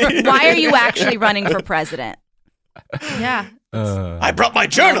 Right. Why are you actually running for president? Yeah. I brought my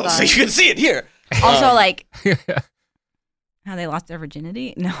journal so you can see it here. Also, like, how they lost their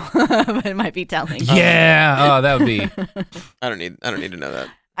virginity? No, but it might be telling. Yeah. Oh, that would be. I don't need to know that.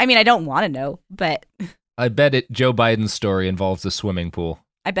 I mean, I don't want to know, but I bet Joe Biden's story involves a swimming pool.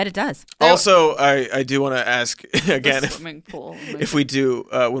 I bet it does. Also, I do want to ask again Swimming pool. if we do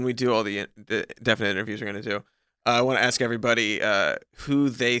when we do all the definite interviews we're going to do. I want to ask everybody who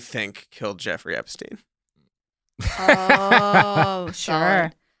they think killed Jeffrey Epstein. Oh,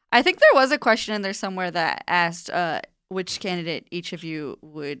 Sure. I think there was a question in there somewhere that asked which candidate each of you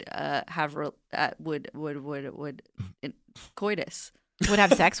would have coitus. Would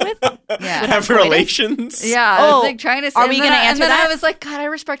have sex with? Yeah. Have coitus? relations. Yeah, I Oh, was like trying to say. are we and then gonna I- answer And then that? I was like, God, I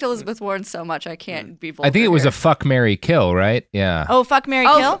respect Elizabeth Warren so much. I can't be vulgar. I think it was here. a fuck, marry, kill, right? Yeah. Oh, fuck, marry,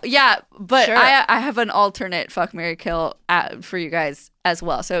 Oh, kill? yeah, but Sure. I have an alternate fuck, marry, kill for you guys as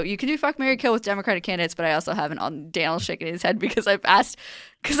well. So you can do fuck, marry, kill with Democratic candidates, but I also have an on Daniel shaking his head because I've asked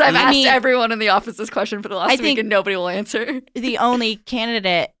mean, everyone in the office this question for the last I week think- and nobody will answer. The only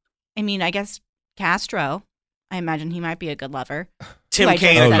candidate, I mean, I guess Castro. I imagine he might be a good lover. Tim Who I just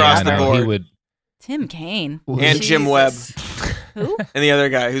Kaine said across it. the no, board. he would. Tim Kaine. And Jim Webb. Who? And the other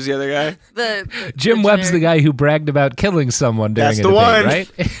guy. Who's the other guy? Jim Webb's the guy who bragged about killing someone during That's a the debate, one. right?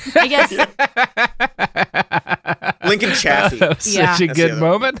 I guess. Lincoln Chaffee. That was Yeah. such a That's the good other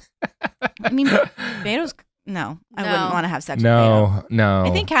moment. I mean, Beto's. No, I No. wouldn't want to have sex with Beto. No. I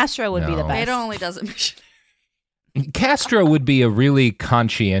think Castro would be the No. best. Beto only does it missionary. Castro would be a really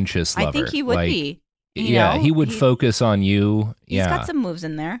conscientious lover. I think he would Like, be. You Yeah, know, he would focus on you. He's Yeah. got some moves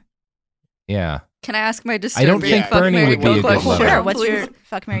in there. Yeah. Can I ask my I disturbing don't think fuck, Bernie marry, would be kill a good question? lover. Sure. What's your Please.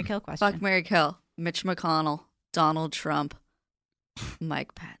 fuck, marry, kill question? Fuck, marry, kill? Mitch McConnell, Donald Trump,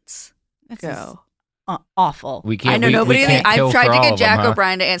 Mike Pence. This Go. is awful. We can't. I know we, nobody. We in the, can't I've kill tried for to all get of them, Jack huh?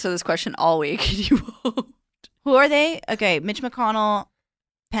 O'Brien to answer this question all week. You won't. Who are they? Okay, Mitch McConnell,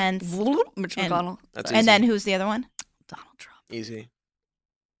 Pence, Mitch And- McConnell. That's and easy. then who's the other one? Donald Trump. Easy.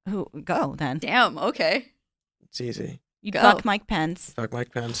 Who? Go then. Damn. Okay. It's easy. You'd Go. fuck Mike Pence, Fuck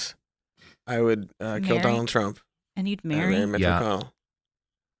Mike Pence. I would kill Marry? Donald Trump. and you'd And marry. marry Mitch Yeah. McConnell.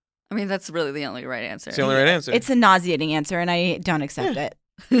 I mean, that's really the only right answer. It's the only right answer. It's a nauseating answer, and I don't accept it.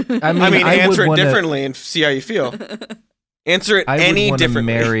 I mean, I answer would it wanna- differently and see how you feel. Answer it I would any want to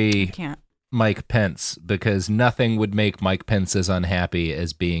differently. marry Can't. Mike Pence because nothing would make Mike Pence as unhappy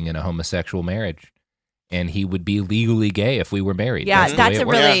as being in a homosexual marriage, and he would be legally gay if we were married. Yeah, the that's way a it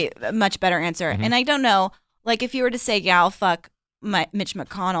works. really much better answer. Mhm. And I don't know, like if you were to say, "Yeah, I'll fuck Mitch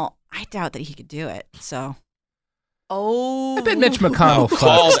McConnell," I doubt that he could do it. So Oh. I bet Mitch McConnell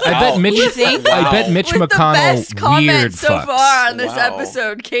Called fucks. I bet out. Mitch. You think? I bet Mitch With McConnell the best comment weird so fucks. far on this Wow.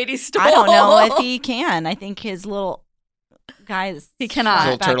 episode, Katie Stoll. I don't know if he can. I think his little guys. He cannot.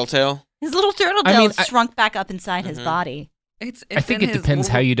 Little turtle tail. His little turtle I tail mean, I- shrunk back up inside his Mhm. body. It's I think in it his depends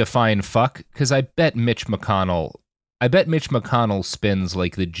how little- you define fuck, because I bet Mitch McConnell spends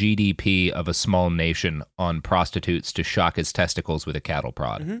like the GDP of a small nation on prostitutes to shock his testicles with a cattle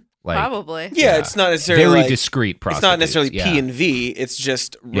prod. Mhm. Like, Probably. Yeah, it's not necessarily very like, discreet it's prostitutes. not necessarily yeah. P and V. It's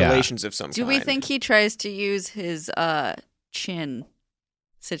just Yeah. relations of some Do kind. we think he tries to use his chin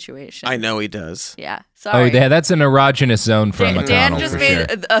situation? I know he does. Yeah. Oh, Sorry. yeah, that's an erogenous zone for Dan, McConnell. Dan just for made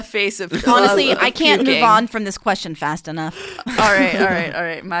sure. a face of Honestly, of I can't move puking. on from this question fast enough. All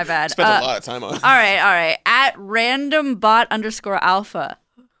right. My bad. Spent a lot of time on it. All right. At randombot_alpha,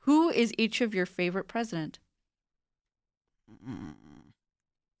 who is each of your favorite president?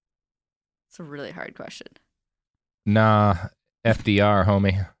 It's a really hard question. Nah, FDR,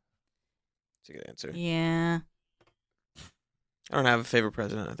 homie. That's a good answer. Yeah. I don't have a favorite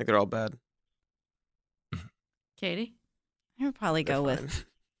president. I think they're all bad. Katie? I would probably They're go with, fine.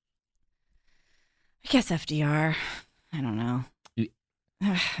 I guess FDR. I don't know.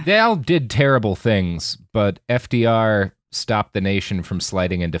 They all did terrible things, but FDR stopped the nation from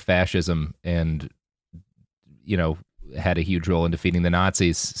sliding into fascism and, had a huge role in defeating the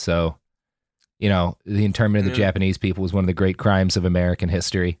Nazis. So, the internment of the Yeah. Japanese people was one of the great crimes of American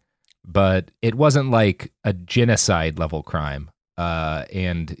history, but it wasn't like a genocide level crime.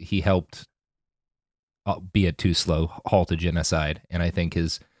 And he helped, albeit too slow, halt a genocide. And I think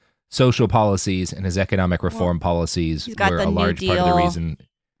his social policies and his economic reform policies he's got were the a New large part of the Deal. reason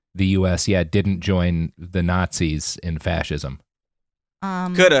the U.S. didn't join the Nazis in fascism.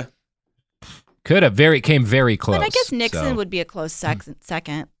 Coulda. Came very close. But I guess Nixon so. would be a close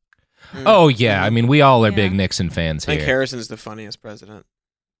second. Oh yeah, I mean we all are Yeah. big Nixon fans I think here. Harrison's the funniest president.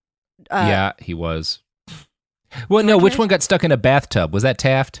 Yeah, he was. Well, no, which one got stuck in a bathtub? Was that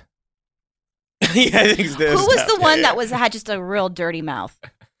Taft? Yeah, I think Who was the one that had just a real dirty mouth?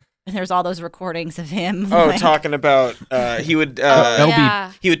 And there's all those recordings of him. Oh, talking about he would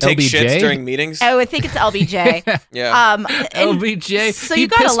he would take LBJ? shits during meetings. Oh, I think it's LBJ. Yeah. And LBJ. So he you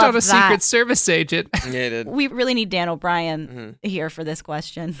gotta pissed love on a that. Secret Service agent. Yeah, he did. We really need Dan O'Brien here for this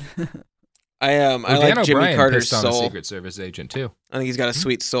question. I like Dan Jimmy O'Brien Carter's pissed on a soul. Secret Service agent too. I think he's got a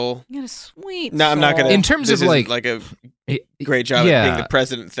sweet soul. You got a sweet. No, I'm not gonna. soul. In terms this of, isn't like- a great job Yeah. at being the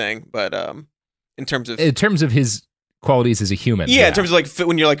president thing, but in terms of his qualities as a human. yeah, in terms of like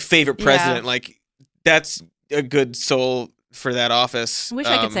when you're like favorite Yeah. president, like that's a good soul for that office. I wish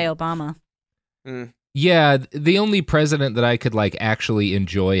I could say Obama. Yeah, the only president that I could like actually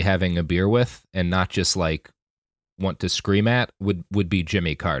enjoy having a beer with and not just like want to scream at would be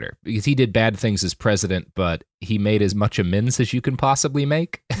Jimmy Carter, because he did bad things as president, but he made as much amends as you can possibly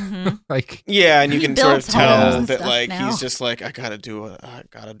make. Like, Yeah, and you He can sort of builds homes tell and that stuff like now. he's just like I gotta do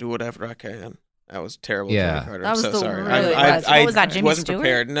whatever I can. That was terrible, Yeah. Jimmy Carter. That I'm was so the sorry. really I bad- What was that, Jimmy wasn't Stewart?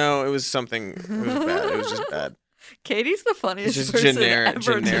 prepared. No, it was something. It was bad. It was just bad. Katie's the funniest It's just person generic,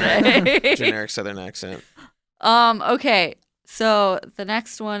 ever today. generic Southern accent. Okay. So the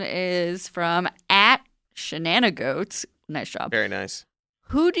next one is from @Shenanigoats. Nice job. Very nice.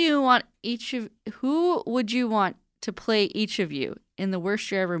 Who would you want to play each of you in the Worst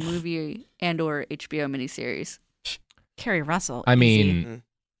Year Ever movie and/or HBO miniseries? Carrie Russell. I easy. mean,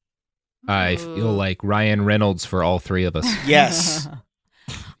 I feel like Ryan Reynolds for all three of us. Yes.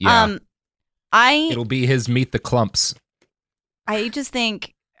 Yeah, I it'll be his Meet the Clumps. just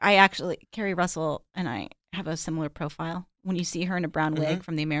think Carrie Russell and I have a similar profile. When you see her in a brown wig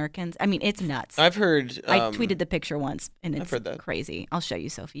from The Americans, I mean, it's nuts. I've heard. I tweeted the picture once, and I've it's heard that. crazy. I'll show you,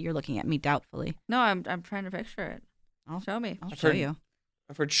 Sophie. You're looking at me doubtfully. No, I'm trying to picture it. Show me. I'll I've show heard- you.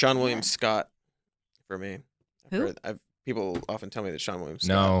 I've heard Sean William Scott for me. Who? People often tell me that Sean William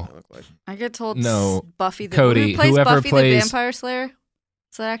No. Scott. I look like. I get told No. Buffy the Cody, who plays whoever Buffy plays- the Vampire Slayer.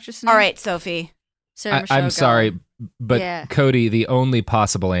 Is that actress name? All right, Sophie. Sarah Michelle I'm sorry, Gellar. but Yeah. Cody, the only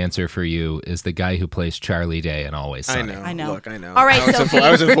possible answer for you is the guy who plays Charlie Day in Always Sunny. I know. Look, I know. All right, Sophie. I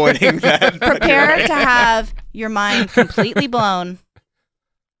was avoiding that. but you're Prepare right. to have your mind completely blown.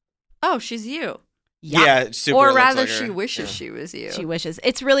 Oh, she's you. Yeah, super Or looks rather, like her. she wishes Yeah. she was you. She wishes.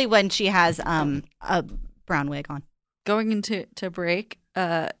 It's really when she has a brown wig on. Going into break,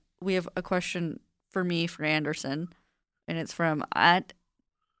 we have a question for me for Anderson, and it's from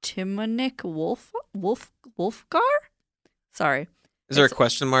 @Timonik Wolfgar. Sorry, Is there a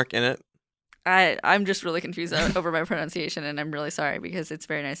question mark in it? I'm just really confused over my pronunciation, and I'm really sorry because it's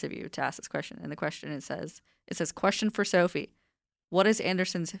very nice of you to ask this question. And the question it says question for Sophie. What is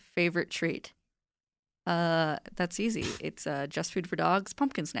Anderson's favorite treat? That's easy. It's Just Food for Dogs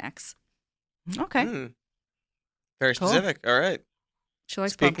pumpkin snacks. Okay. Very Cool. specific. All right. She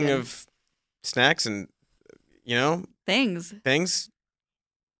likes Speaking pumpkin. of snacks and things.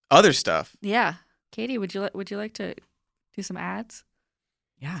 other stuff. Yeah, Katie, would you like to do some ads,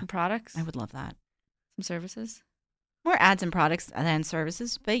 Yeah, some products, I would love that. some services? More ads and products than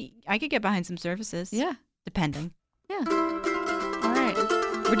services, but I could get behind some services. Yeah, Depending. yeah. All right.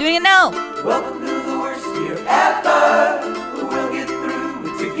 We're doing it now. Welcome to the worst year ever. We'll get through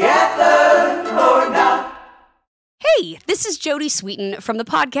it together or not. Hey, this is Jody Sweeten from the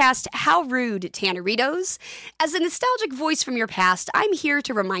podcast How Rude, Tanneritos. As a nostalgic voice from your past, I'm here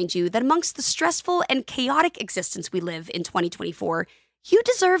to remind you that amongst the stressful and chaotic existence we live in 2024, you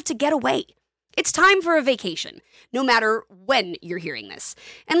deserve to get away. It's time for a vacation, no matter when you're hearing this.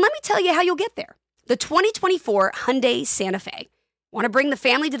 And let me tell you how you'll get there. The 2024 Hyundai Santa Fe. Want to bring the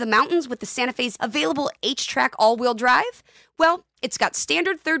family to the mountains with the Santa Fe's available H-Track all-wheel drive? Well, it's got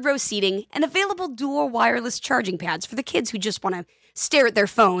standard third-row seating and available dual wireless charging pads for the kids who just want to stare at their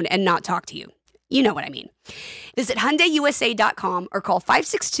phone and not talk to you. You know what I mean. Visit HyundaiUSA.com or call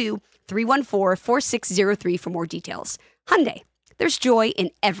 562-314-4603 for more details. Hyundai, there's joy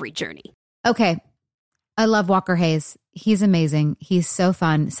in every journey. Okay. I love Walker Hayes. He's amazing. He's so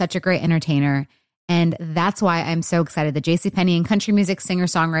fun, such a great entertainer. And that's why I'm so excited that JCPenney and country music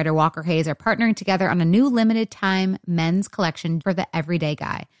singer-songwriter Walker Hayes are partnering together on a new limited-time men's collection for the everyday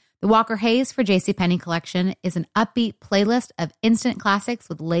guy. The Walker Hayes for JCPenney collection is an upbeat playlist of instant classics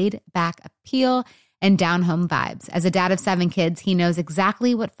with laid-back appeal and down-home vibes. As a dad of 7 kids, he knows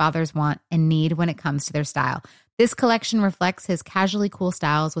exactly what fathers want and need when it comes to their style. This collection reflects his casually cool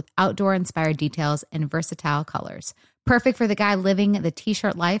styles with outdoor-inspired details and versatile colors. Perfect for the guy living the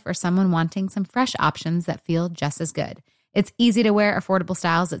t-shirt life or someone wanting some fresh options that feel just as good. It's easy to wear, affordable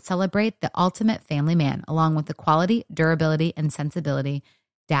styles that celebrate the ultimate family man, along with the quality, durability, and sensibility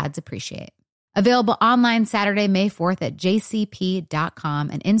dads appreciate. Available online Saturday, May 4th at jcp.com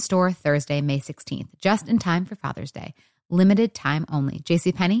and in-store Thursday, May 16th, just in time for Father's Day. Limited time only.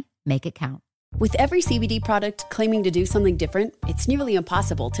 JCPenney, make it count. With every CBD product claiming to do something different, it's nearly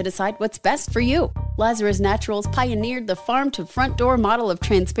impossible to decide what's best for you. Lazarus Naturals pioneered the farm-to-front-door model of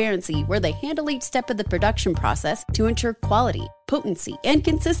transparency, where they handle each step of the production process to ensure quality, potency, and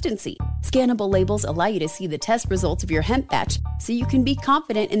consistency. Scannable labels allow you to see the test results of your hemp batch, so you can be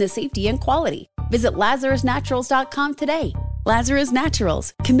confident in the safety and quality. Visit LazarusNaturals.com today. Lazarus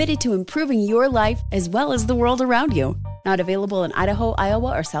Naturals, committed to improving your life as well as the world around you. Not available in Idaho,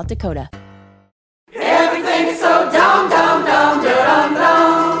 Iowa, or South Dakota. Everything's so dumb, dumb, dumb, dumb,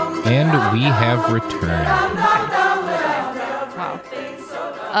 dumb. And we have returned.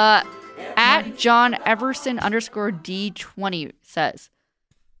 At John Everson _D20 says,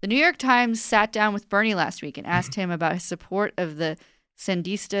 the New York Times sat down with Bernie last week and asked him about his support of the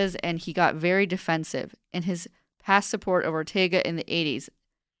Sandistas, and he got very defensive in his past support of Ortega in the 80s.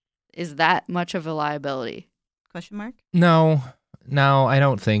 Is that much of a liability? Question mark? No, I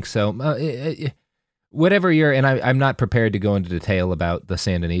don't think so. Whatever you're, and I'm not prepared to go into detail about the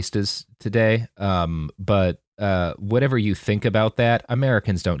Sandinistas today, but whatever you think about that,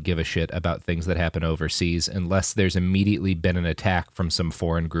 Americans don't give a shit about things that happen overseas unless there's immediately been an attack from some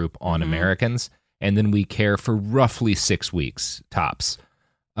foreign group on Americans, and then we care for roughly 6 weeks, tops.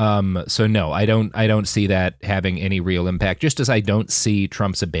 So no, I don't see that having any real impact, just as I don't see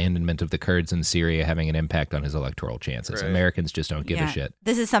Trump's abandonment of the Kurds in Syria having an impact on his electoral chances. Right. Americans just don't give a shit.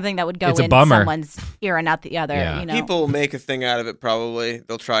 This is something that would go It's a in bummer. someone's ear and out the other. Yeah. You know? People make a thing out of it, probably.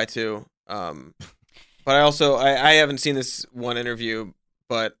 They'll try to. But I haven't seen this one interview,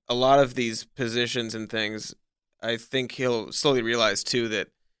 but a lot of these positions and things, I think he'll slowly realize, too, that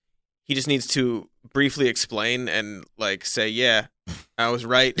he just needs to briefly explain and, like, say, yeah, I was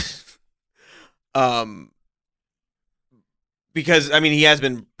right. Because, I mean, he has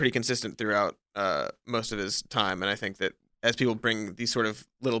been pretty consistent throughout most of his time, and I think that as people bring these sort of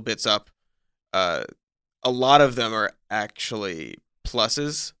little bits up, a lot of them are actually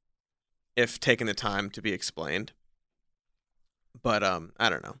pluses if taken the time to be explained. But I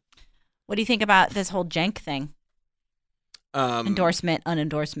don't know. What do you think about this whole Cenk thing? Endorsement,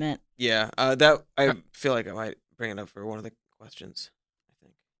 unendorsement. Yeah, that I feel like I might bring it up for one of the questions.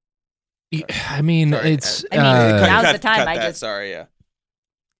 I mean, Sorry, it's. now's the time. Cut sorry, yeah.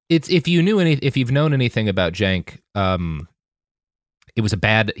 It's if you've known anything about Cenk, he was a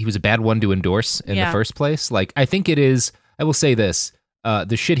bad one to endorse in the first place. Like, I think it is. I will say this: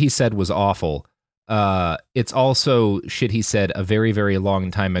 the shit he said was awful. It's also shit he said a very, very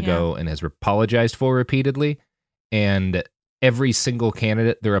long time ago and has apologized for repeatedly. And every single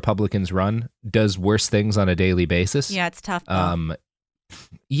candidate the Republicans run does worse things on a daily basis. Yeah, it's tough. Though.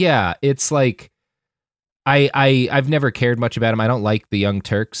 Yeah, it's like I've never cared much about him. I don't like the Young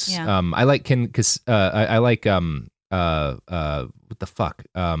Turks. Yeah. I like I like what the fuck?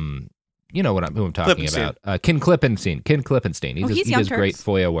 You know who I'm talking about. Ken Klippenstein. He does great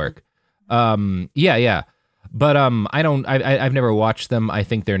FOIA work. Yeah. But I've never watched them. I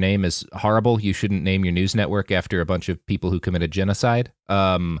think their name is horrible. You shouldn't name your news network after a bunch of people who committed genocide.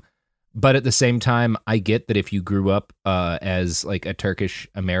 But at the same time, I get that if you grew up as like a Turkish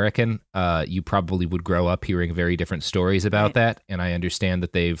American, you probably would grow up hearing very different stories about that. And I understand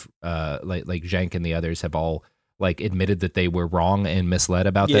that they've like Cenk and the others have all like admitted that they were wrong and misled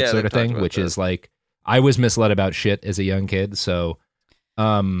about that sort of thing, which is like, I was misled about shit as a young kid. So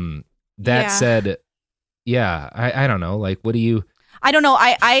that said, I don't know. Like, what do you? I don't know.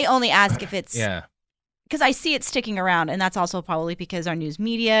 I only ask if it's yeah. Because I see it sticking around, and that's also probably because our news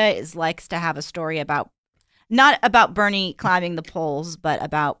media likes to have a story about, not about Bernie climbing the polls, but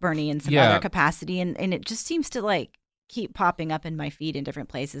about Bernie in some other capacity, and it just seems to like keep popping up in my feed in different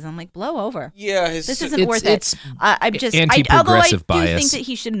places. I'm like, blow over. Yeah, this isn't worth it. I'm just although I do think that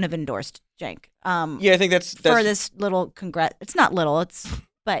he shouldn't have endorsed Cenk. Yeah, I think that's for this little congress. It's not little.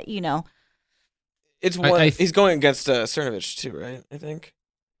 But you know, it's one. He's going against Cernovich too, right? I think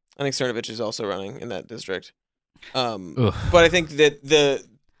Cernovich is also running in that district. But I think that the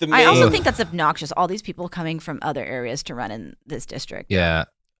main... I also think that's obnoxious. All these people coming from other areas to run in this district. Yeah,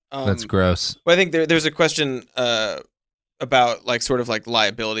 that's gross. Well, I think there's a question about like sort of like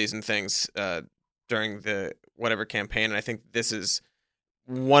liabilities and things during the whatever campaign, and I think this is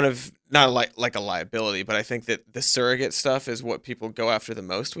one of not like a liability, but I think that the surrogate stuff is what people go after the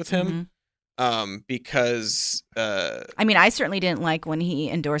most with him. Mm-hmm. Because I mean, I certainly didn't like when he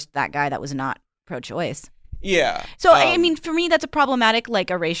endorsed that guy that was not pro-choice. Yeah. So I mean, for me, that's a problematic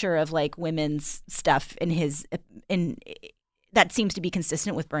like erasure of like women's stuff in that seems to be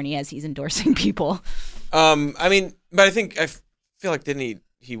consistent with Bernie as he's endorsing people. I mean, but I think feel like didn't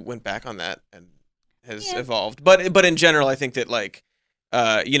he went back on that and has evolved. But in general, I think that like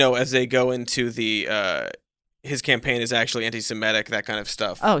as they go into the his campaign is actually anti-Semitic, that kind of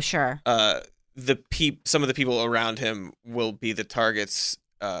stuff. Oh, sure. Some of the people around him will be the targets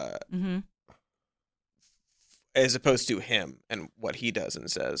as opposed to him and what he does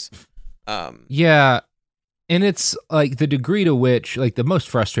and says. Yeah. And it's like the degree to which, like, the most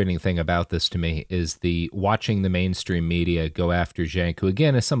frustrating thing about this to me is watching the mainstream media go after Cenk, who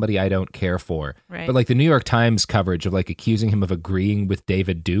again is somebody I don't care for. Right. But like the New York Times coverage of like accusing him of agreeing with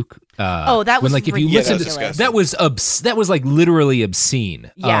David Duke. That was if you listen ridiculous. that was like literally obscene.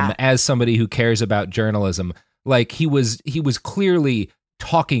 Yeah. As somebody who cares about journalism, like he was clearly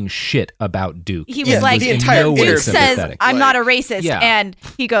talking shit about Duke. He was like, the entire no way Duke says, sympathetic. I'm not a racist. Yeah. And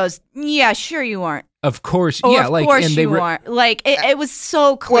he goes, yeah, sure you aren't. Of course, Oh, yeah, of like, course and they you aren't. Like, it was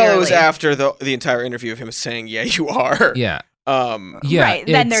so clearly. Well, it was after the entire interview of him saying, "Yeah, you are." Yeah, yeah. Right,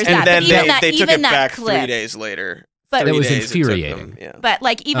 then there's And that. then But even they took it even that back clip, 3 days later. But- 3 That was days it took infuriating. them, yeah. But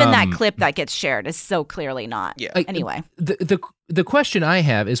like even that Um, clip that gets shared is so clearly not. Yeah. Like, Anyway. the question I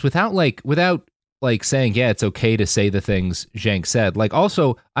have is without saying, yeah, it's okay to say the things Cenk said. Like,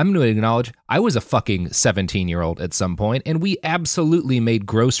 also, I'm going to acknowledge I was a fucking 17-year-old at some point, and we absolutely made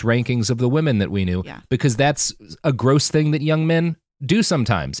gross rankings of the women that we knew because that's a gross thing that young men do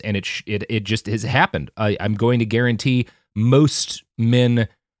sometimes, and it just has happened. I'm going to guarantee most men,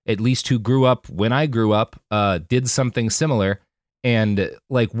 at least who grew up when I grew up, did something similar. And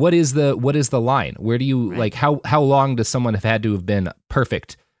like, what is the line? Where do you like how long does someone have had to have been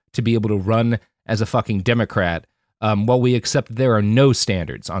perfect to be able to run as a fucking Democrat? Well, we accept there are no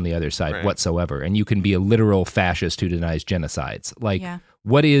standards on the other side whatsoever, and you can be a literal fascist who denies genocides. Like,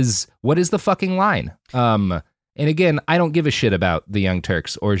 what is the fucking line? And again, I don't give a shit about the Young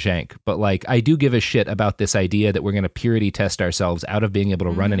Turks or Cenk, but like, I do give a shit about this idea that we're going to purity test ourselves out of being able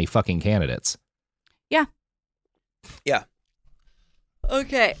to run any fucking candidates. Yeah. Yeah.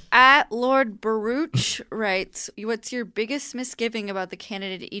 Okay, at Lord Baruch writes, what's your biggest misgiving about the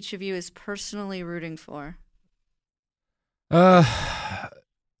candidate each of you is personally rooting for? I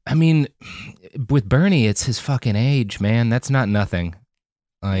mean, with Bernie, it's his fucking age, man. That's not nothing.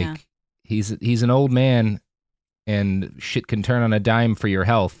 Like, he's an old man, and shit can turn on a dime for your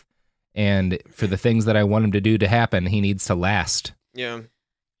health. And for the things that I want him to do to happen, he needs to last. Yeah.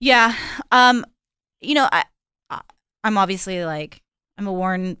 Yeah. I'm obviously like, I'm a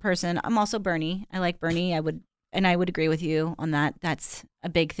Warren person. I'm also Bernie. I like Bernie. I would agree with you on that. That's a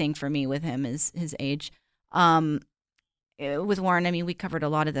big thing for me with him is his age. With Warren, I mean, we covered a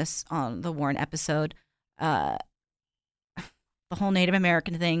lot of this on the Warren episode. The whole Native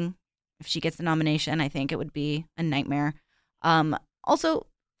American thing, if she gets the nomination, I think it would be a nightmare. Also,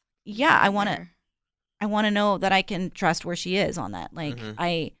 yeah, I want to know that I can trust where she is on that. Like,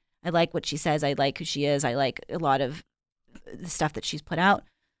 I like what she says. I like who she is. I like a lot of the stuff that she's put out.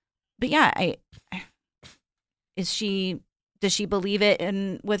 But yeah, does she believe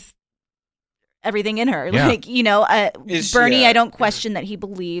it with everything in her? Yeah. Like, Bernie, I don't question that he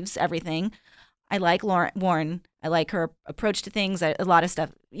believes everything. I like Warren. I like her approach to things. A lot of stuff.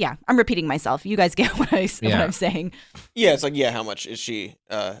 Yeah, I'm repeating myself. You guys get what I'm saying. Yeah, it's like, how much is she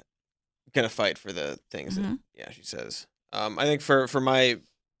gonna fight for the things that she says? I think for my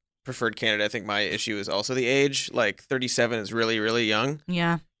preferred candidate, I think my issue is also the age. Like 37 is really, really young.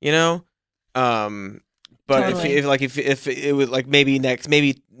 Yeah. But Totally. if it was like maybe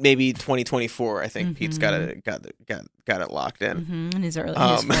 2024, I think Pete's got it locked in. In his early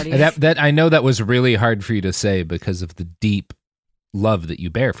 40s. That I know that was really hard for you to say because of the deep love that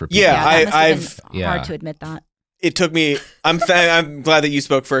you bear for people. Yeah, that must have been I've hard to admit that. It took me. I'm glad that you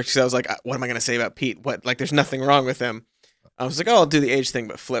spoke first because I was like, what am I going to say about Pete? What, like, there's nothing wrong with him. I was like, I'll do the age thing,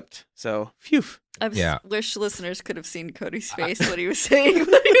 but flipped. So, phew. I wish listeners could have seen Cody's face when he was saying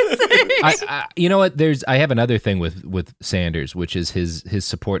You know what? I have another thing with Sanders, which is his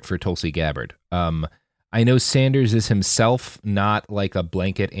support for Tulsi Gabbard. I know Sanders is himself not like a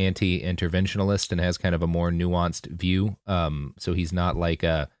blanket anti-interventionalist and has kind of a more nuanced view. So he's not like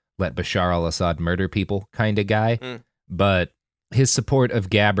a let Bashar al-Assad murder people kind of guy. But his support of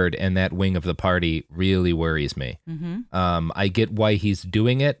Gabbard and that wing of the party really worries me. I get why he's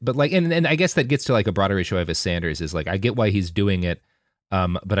doing it, but like, and I guess that gets to like a broader issue I have with Sanders is like, I get why he's doing it,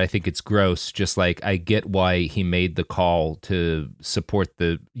 but I think it's gross. Just like I get why he made the call to support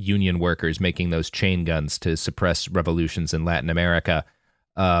the union workers making those chain guns to suppress revolutions in Latin America.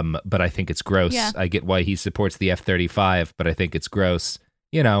 But I think it's gross. Yeah. I get why he supports the F-35, but I think it's gross.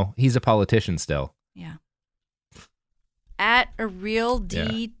 He's a politician still. Yeah. At a real Yeah.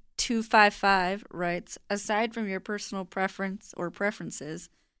 D255 writes, aside from your personal preference or preferences,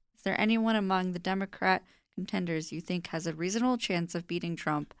 is there anyone among the Democrat contenders you think has a reasonable chance of beating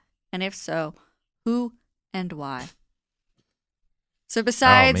Trump? And if so, who and why? So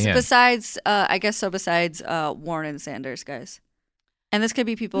besides man. besides Warren and Sanders, guys. And this could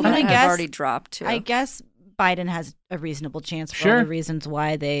be people And that I have guess- already dropped too. I guess Biden has a reasonable chance for all Sure. the reasons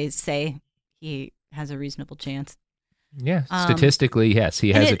why they say he has a reasonable chance. Yeah, Um, statistically, yes,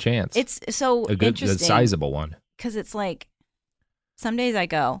 he and has a chance. It's so a good, a interesting sizable one. because it's like some days I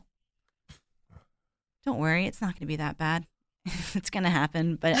go, don't worry, it's not going to be that bad. It's going to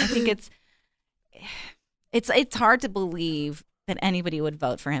happen, but I think it's hard to believe that anybody would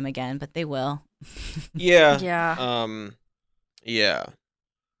vote for him again, but they will. Yeah. Yeah. Yeah.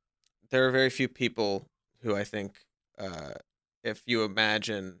 There are very few people who I think, if you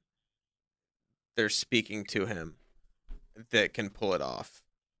imagine they're speaking to him, that can pull it off.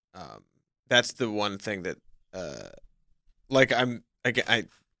 That's the one thing that, I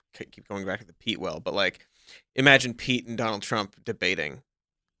keep going back to the Pete well, but like, imagine Pete and Donald Trump debating.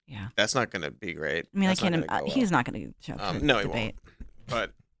 Yeah. That's not going to be great. I mean, That's not gonna go he's well. not going to show up to No, he debate.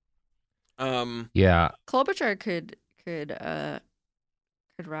 won't. But, Yeah, Klobuchar could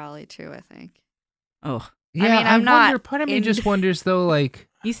rally too, I think. Oh, yeah. mean, I'm not wonder, part of me just wonders though, like,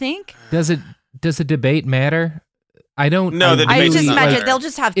 you think? does a debate matter? I don't. No, the I debate's just not imagine matter. they'll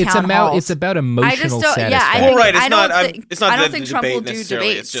just have It's town halls. it's about emotional I just don't. satisfaction. Yeah, I Well, think, right. It's I not. don't think, It's not I don't the think Trump debate will do necessarily.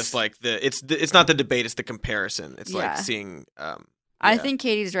 debates. It's just like it's not the debate. It's the comparison. It's like Yeah. seeing. I yeah. think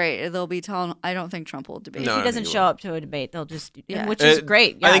Katie's right. They'll be telling. I don't think Trump will debate. If No, he I don't doesn't think he show will. up to a debate, they'll just, Yeah. which is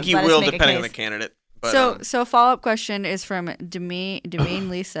great. Yeah, I think he let us will, make a depending on the case. candidate. But, So follow up question is from Demaine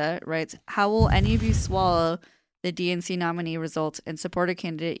Lisa writes, how will any of you swallow the DNC nominee results and support a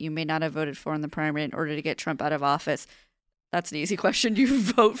candidate you may not have voted for in the primary in order to get Trump out of office? That's an easy question. You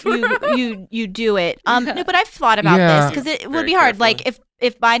vote for You do it. No, but I've thought about Yeah. this because it would Very be hard. carefully. Like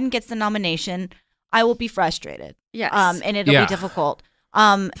if Biden gets the nomination, I will be frustrated. Yes. And it'll Yeah. be difficult.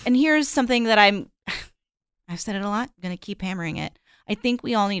 And here's something that I've said it a lot. I'm going to keep hammering it. I think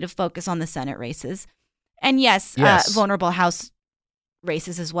we all need to focus on the Senate races. And yes. Vulnerable House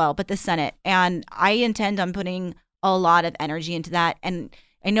races as well, but the Senate. And I intend on putting a lot of energy into that. And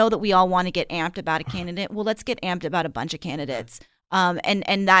I know that we all want to get amped about a candidate. Well, let's get amped about a bunch of candidates.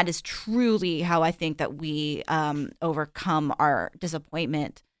 And that is truly how I think that we overcome our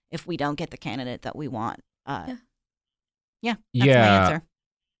disappointment if we don't get the candidate that we want. Yeah, that's my answer.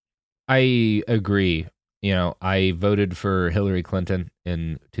 I agree. You know, I voted for Hillary Clinton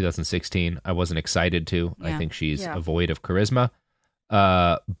in 2016. I wasn't excited to. I Yeah. think she's Yeah. void of charisma.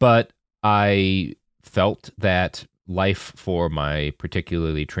 But I felt that life for my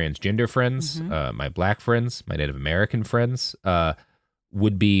particularly transgender friends, my black friends, my Native American friends,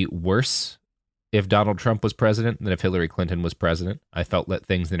 would be worse if Donald Trump was president than if Hillary Clinton was president. I felt that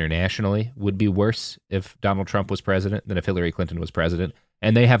things internationally would be worse if Donald Trump was president than if Hillary Clinton was president,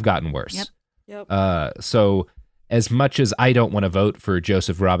 and they have gotten worse. Yep. So as much as I don't want to vote for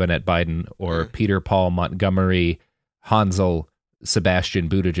Joseph Robinette Biden or Peter Paul Montgomery, Hansel, Sebastian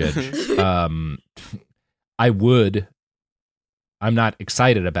Buttigieg, I would. I'm not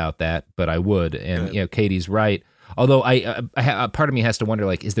excited about that, but I would. And, you know, Katie's right. Although part of me has to wonder,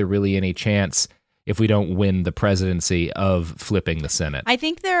 like, is there really any chance if we don't win the presidency of flipping the Senate? I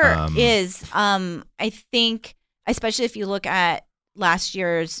think there is. I think, especially if you look at last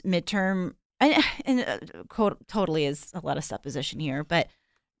year's midterm, and totally is a lot of supposition here, but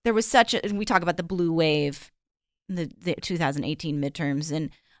there was we talk about the blue wave, the 2018 midterms,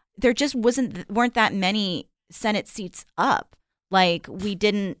 and there just weren't that many Senate seats up. Like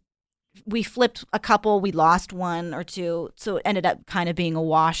we flipped a couple, we lost one or two, so it ended up kind of being a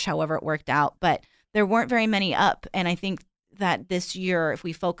wash, however it worked out. But there weren't very many up, and I think that this year, if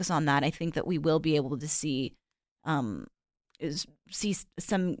we focus on that, I think that we will be able to see some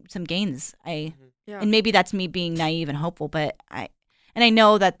gains. And maybe that's me being naive and hopeful, but I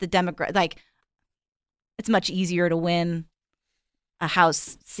know that the Democrat, like, it's much easier to win a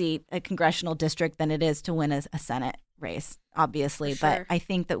House seat, a congressional district, than it is to win a Senate race, obviously. For sure. But I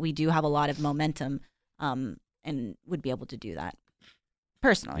think that we do have a lot of momentum, and would be able to do that.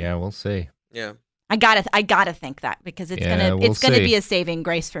 Personally, Yeah, we'll see. yeah. I gotta think that because it's Yeah, gonna we'll see. be a saving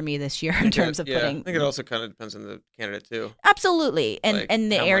grace for me this year in terms of yeah. putting. I think it also kind of depends on the candidate too. Absolutely, and Like,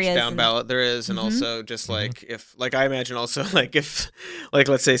 the how areas much down and- ballot there is, and Mhm. also just like if, like, I imagine also like if, like,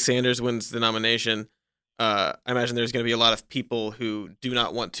 let's say Sanders wins the nomination, I imagine there's going to be a lot of people who do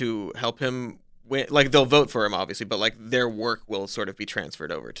not want to help him win. Like, they'll vote for him, obviously, but like their work will sort of be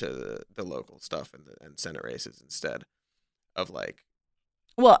transferred over to the local stuff and Senate races instead. of like.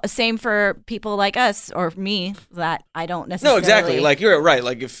 Well, same for people like us or me that I don't necessarily. No, exactly. Like you're right.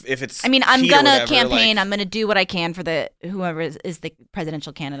 Like if it's. I mean, I'm heat or gonna whatever, campaign. like- I'm gonna do what I can for the whoever is the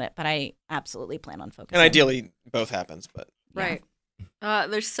presidential candidate. But I absolutely plan on focusing. And ideally, both happens, but. Right.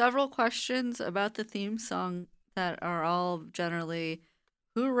 There's several questions about the theme song that are all generally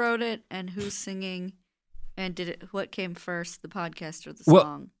who wrote it and who's singing, and what came first, the podcast or the Well,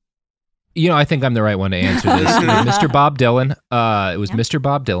 song? I think I'm the right one to answer this. Mr. Bob Dylan. It was Yeah. Mr.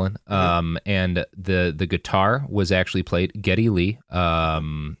 Bob Dylan. And the guitar was actually played Geddy Lee.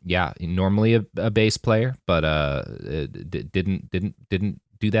 Normally a bass player, but didn't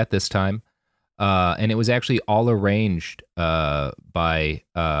do that this time. And it was actually all arranged by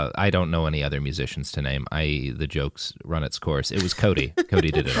I don't know any other musicians to name. The jokes run its course. It was Cody.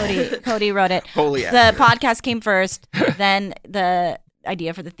 Cody did it all. Cody wrote it. Holy The podcast came first, then the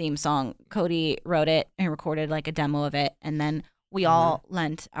idea for the theme song. Cody wrote it and recorded like a demo of it, and then we all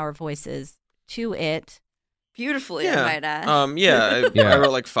lent our voices to it. Beautifully, Yeah. I might add. I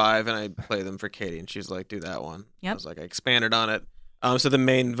wrote like 5 and I played them for Katie, and she's like, "Do that one." Yep. I was like, I expanded on it. So the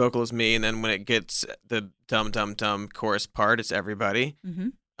main vocal is me, and then when it gets the dum dum dum chorus part, it's everybody. Mm-hmm.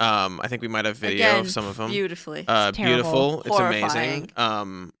 I think we might have video Again, of some of them. beautifully. It's terrible. Beautiful. It's Horrifying.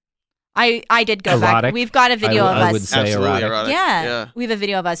 amazing. I did go back. Erotic. We've got a video of I us. would say Absolutely erotic. erotic. We have a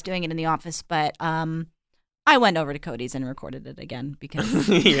video of us doing it in the office, but I went over to Cody's and recorded it again because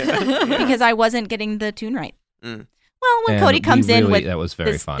Yeah. because I wasn't getting the tune right. Mm. Well, when And Cody comes we in really- with that was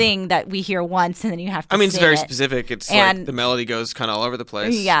very this fun. thing that we hear once and then you have to I mean, it's sing very it. specific. It's And- like the melody goes kind of all over the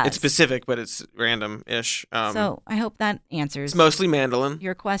place. Yes. It's specific, but it's random-ish. So I hope that answers it's mostly mandolin.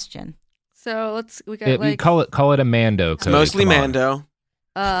 your question. So we got You like call it a Mando. It's Cody, mostly come on. Mando.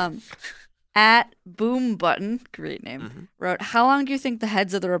 at Boom Button, great name, Mhm. wrote, "How long do you think the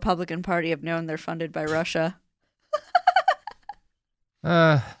heads of the Republican Party have known they're funded by Russia?"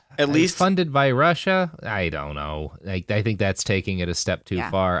 At least funded by Russia. I don't know. I think that's taking it a step too Yeah.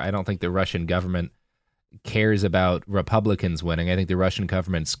 far. I don't think the Russian government cares about Republicans winning. I think the Russian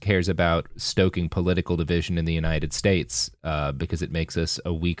government cares about stoking political division in the United States because it makes us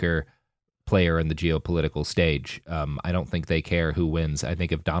a weaker player in the geopolitical stage. I don't think they care who wins. I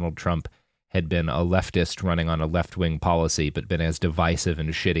think if Donald Trump had been a leftist running on a left-wing policy but been as divisive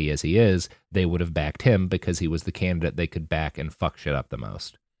and shitty as he is, they would have backed him because he was the candidate they could back and fuck shit up the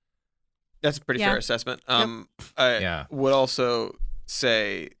most. that's a pretty Yeah. fair assessment. I Yeah. would also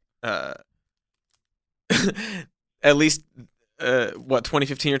say, at least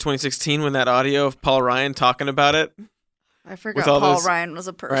 2015 or 2016, when that audio of Paul Ryan talking about it, I forgot all Paul those- Ryan was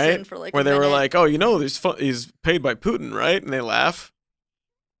a person right? for like Where a they were minute. like, "Oh, he's paid by Putin, right?" And they laugh.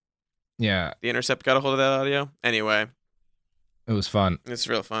 Yeah, The Intercept got a hold of that audio. Anyway, it was fun. it's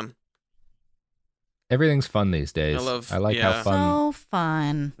real fun. Everything's fun these days. I like yeah. how fun. So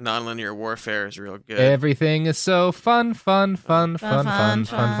fun. Nonlinear warfare is real good. Everything is so fun. Fun, fun.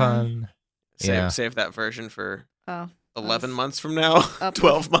 Yeah. Save that version for Oh, 11 months from now, up-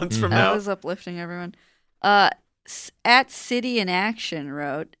 12 months from Mhm. that now. was uplifting, everyone. At City in Action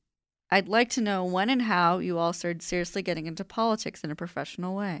wrote, "I'd like to know when and how you all started seriously getting into politics in a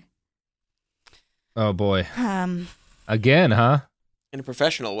professional way." Oh boy. Um, Again, huh? In a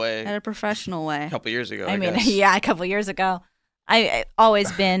professional way, At a professional way. a couple years ago. I mean, guess. yeah, a couple years ago. I always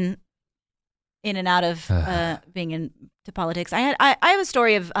been in and out of being into politics. I have a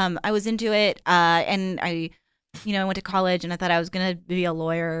story of I was into it and I went to college and I thought I was gonna be a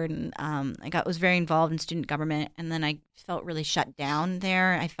lawyer and was very involved in student government and then I felt really shut down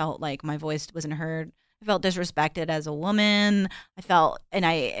there. I felt like my voice wasn't heard. I felt disrespected as a woman.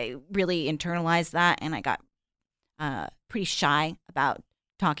 I really internalized that and I got pretty shy about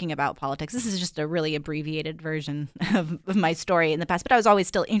talking about politics. This is just a really abbreviated version of my story in the past, but I was always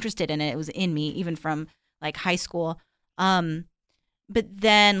still interested in it. It was in me, even from like high school. But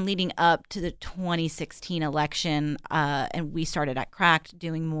then leading up to the 2016 election, and we started at Cracked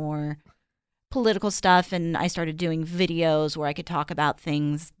doing more political stuff, and I started doing videos where I could talk about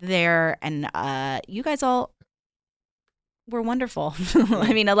things there. And you guys all were wonderful.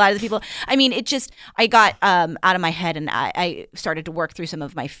 I mean, a lot of the people, I got out of my head and I started to work through some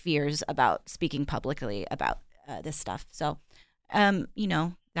of my fears about speaking publicly about this stuff. So,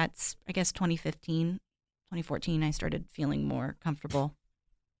 that's, I guess, 2015, 2014, I started feeling more comfortable.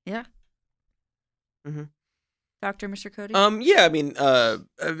 Yeah. Mhm. Dr. Mr. Cody? Yeah, I mean,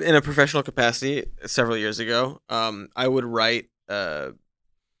 in a professional capacity, several years ago, I would write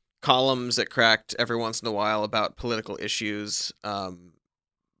columns at Cracked every once in a while about political issues.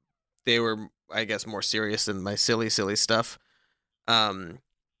 They were, I guess, more serious than my silly stuff.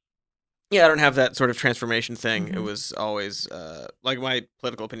 Yeah, I don't have that sort of transformation thing. Mhm. It was always like my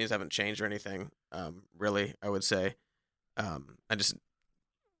political opinions haven't changed or anything. Really, I would say. I just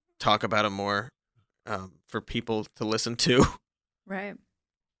talk about them more for people to listen to. Right.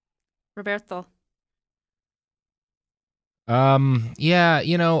 Roberto. Yeah,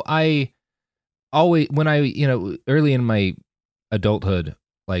 I always, when I, early in my adulthood,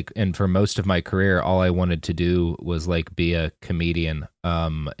 like, and for most of my career, all I wanted to do was like be a comedian.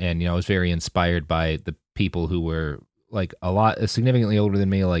 And, I was very inspired by the people who were like significantly older than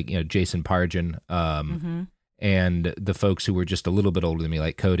me, like, Jason Pargin, and the folks who were just a little bit older than me,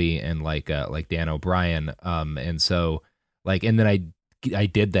 like Cody and like Dan O'Brien. And so like, and then I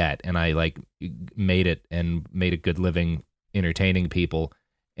did that, and I like made it and made a good living entertaining people.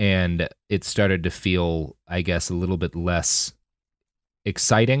 And it started to feel, I guess, a little bit less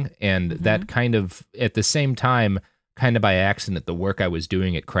exciting. And that kind of, at the same time, kind of by accident, the work I was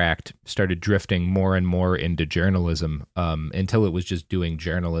doing at Cracked started drifting more and more into journalism, until it was just doing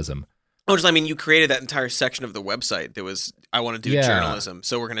journalism. Oh, I mean, you created that entire section of the website that was, I want to do journalism,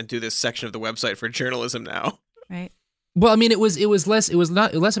 so we're going to do this section of the website for journalism now. Right. Well, I mean, it was less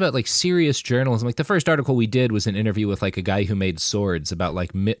about like serious journalism. Like the first article we did was an interview with like a guy who made swords about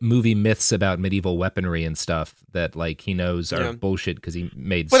like movie myths about medieval weaponry and stuff that like he knows are bullshit because he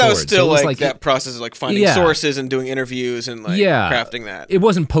made but swords. But that was still so like that process of like finding sources and doing interviews and like crafting that. It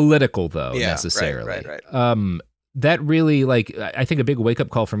wasn't political though necessarily. Right. That really, like, I think a big wake-up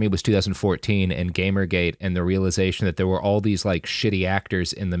call for me was 2014 and Gamergate, and the realization that there were all these like shitty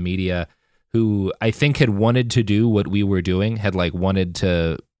actors in the media who I think had wanted to do what we were doing, had like wanted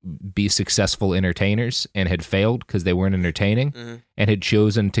to be successful entertainers and had failed because they weren't entertaining, and had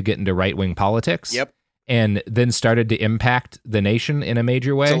chosen to get into right-wing politics. Yep. And then started to impact the nation in a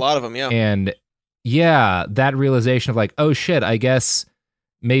major way. It's a lot of them, yeah. And yeah, that realization of like, oh shit, I guess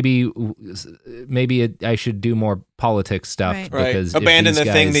maybe I should do more politics stuff. Right. Because abandon the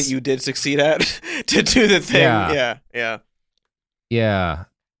thing that you did succeed at to do the thing. Yeah.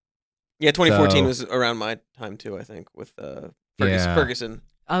 2014 was around my time too, I think, with Ferguson.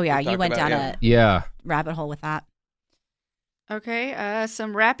 Oh yeah, you went down a rabbit hole with that. Okay,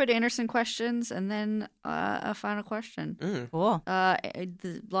 some rapid Anderson questions, and then a final question. Cool.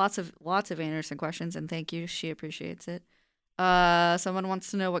 Lots of Anderson questions, and thank you. She appreciates it. Someone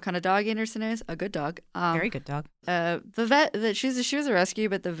wants to know what kind of dog Anderson is. A good dog. Very good dog. The vet she was a rescue,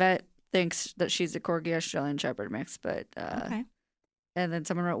 but the vet thinks that she's a Corgi Australian Shepherd mix. But okay. And then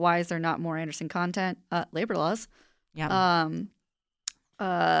someone wrote, "Why is there not more Anderson content?" Labor laws. Yeah.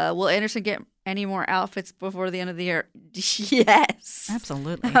 Will Anderson get any more outfits before the end of the year? Yes.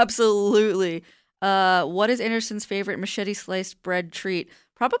 Absolutely. Absolutely. What is Anderson's favorite machete sliced bread treat?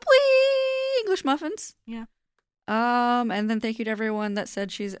 Probably English muffins. Yeah. And then thank you to everyone that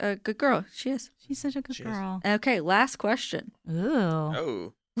said she's a good girl. She is. She's such a good girl. Okay, last question. Ooh.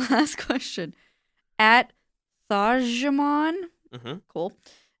 Oh. Last question. At Thajamon. Cool.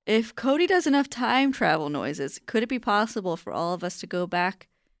 If Cody does enough time travel noises, could it be possible for all of us to go back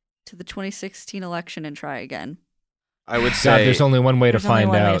to the 2016 election and try again? I would say there's only one way to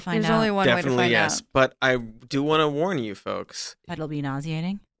find out. There's only one way to find Definitely yes. out. But I do want to warn you folks. That'll be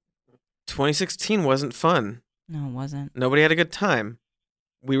nauseating. 2016 wasn't fun. No, it wasn't. Nobody had a good time.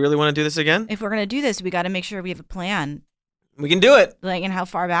 We really want to do this again? If we're going to do this, we got to make sure we have a plan. We can do it. Like, and how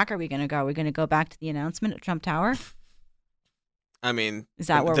far back are we going to go? Are we going to go back to the announcement at Trump Tower? I mean, is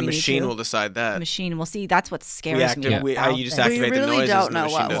that where the we machine need to? will decide that. The machine, we'll see. That's what scares me. You just activate we really the noises. don't know and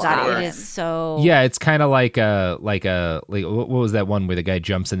the machine what does will the work. It is so. Yeah, it's kind of like what was that one where the guy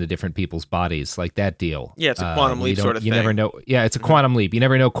jumps into different people's bodies, like that deal? Yeah, it's a quantum leap sort of You thing. never know. Yeah, it's a quantum leap. You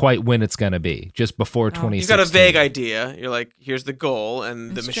never know quite when it's going to be. Just before 2016. You've got a vague idea. You're like, here's the goal,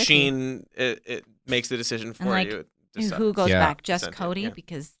 and It's the machine it makes the decision for and you. Who goes back? Just Sentient, Cody? yeah.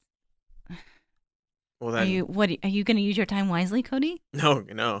 Because Well, then, are you going to use your time wisely, Cody?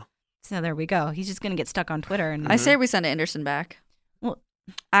 No. So there we go. He's just going to get stuck on Twitter. And I say we send Anderson back. Well,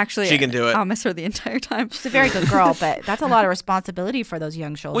 actually, she can do it. I'll miss her the entire time. She's a very good girl, but that's a lot of responsibility for those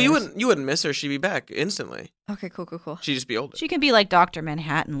young shoulders. Well, you wouldn't miss her. She'd be back instantly. Okay, cool. She'd just be older. She can be like Dr.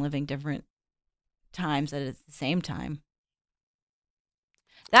 Manhattan, living different times at the same time.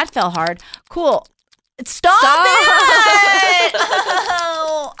 That fell hard. Cool. Stop it!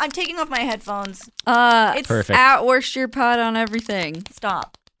 Oh, I'm taking off my headphones. It's Perfect. at Worst Year Pod on everything.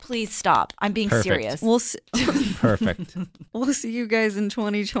 Stop. Please stop. I'm being Perfect. serious. We'll see. Perfect. We'll see you guys in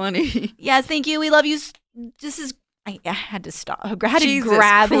 2020. Yes, thank you. We love you. This is. I had to stop. I had to Jesus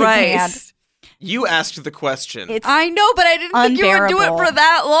grab his hand. Christ. You asked the question. It's I know, but I didn't think you would do it unbearable. for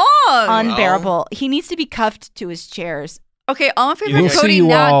that long. unbearable. He needs to be cuffed to his chairs. Okay, all in favor We'll of see Cody you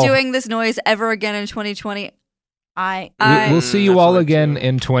not all- doing this noise ever again in 2020. We'll see you That's all what I again do.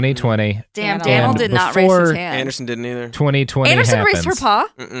 in 2020. Damn, And Daniel did not raise his before hand. Anderson didn't either. 2020 Anderson happens. raised her paw.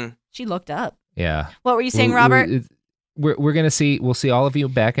 Mm-mm. She looked up. Yeah. What were you saying, We- Robert? We're gonna see. We'll see all of you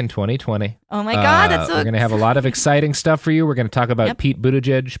back in 2020. Oh my God, that's we're gonna have a lot of exciting stuff for you. We're gonna talk about Yep. Pete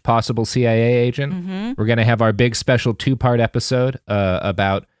Buttigieg, possible CIA agent. Mhm. We're gonna have our big special 2-part episode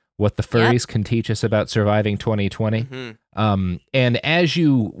about what the furries can teach us about surviving 2020. Mhm. And as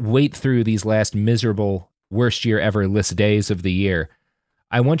you wait through these last miserable, worst year ever list days of the year,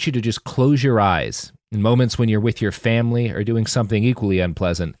 I want you to just close your eyes in moments when you're with your family or doing something equally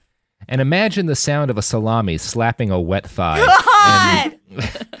unpleasant. And imagine the sound of a salami slapping a wet thigh. And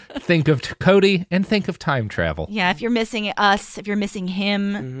think of Cody and think of time travel. Yeah, if you're missing us, if you're missing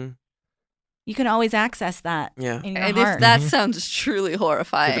him, Mhm. you can always access that Yeah. in your And heart. if that sounds truly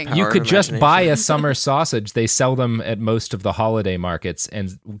horrifying. Power You of could just buy a imagination. summer sausage. They sell them at most of the holiday markets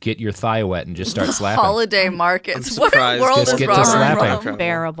and get your thigh wet and just start slapping. Holiday markets. I'm What surprised world Just is get to Robert slapping. from?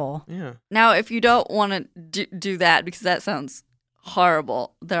 Unbearable. Yeah. Now, if you don't want to do that because that sounds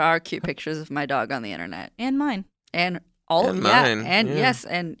horrible, there are cute pictures of my dog on the internet. And mine. And all And yeah, mine, and yeah. yes,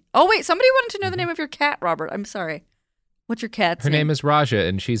 and oh wait, somebody wanted to know the name of your cat, Robert. I'm sorry. What's your cat's Her name is Raja,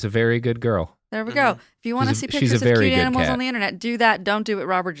 and she's a very good girl. There we go. If you want to She's see a- she's a pictures of very cute good animals cat. on the internet, do that. Don't do what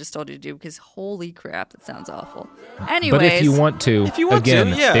Robert just told you to do because holy crap, that sounds awful. Anyways, But if you want to, If you want to, again,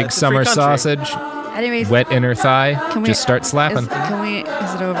 yeah, big it's a free summer country. sausage, anyways, wet inner thigh, can we just start slapping.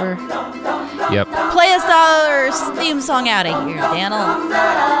 Is it over? Yep. Play us our theme song out of here, Daniel.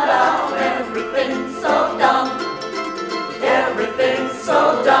 Everything's so dumb. Everything's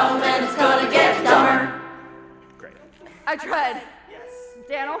so dumb, and it's gonna get dumber. I tried.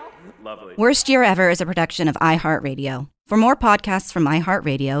 Daniel? Worst Year Ever is a production of iHeartRadio. For more podcasts from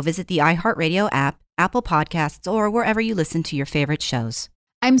iHeartRadio, visit the iHeartRadio app, Apple Podcasts, or wherever you listen to your favorite shows.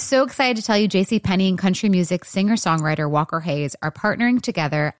 I'm so excited to tell you JCPenney and country music singer-songwriter Walker Hayes are partnering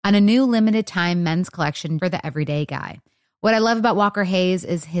together on a new limited-time men's collection for the everyday guy. What I love about Walker Hayes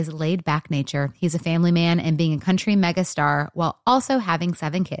is his laid-back nature. He's a family man, and being a country megastar while also having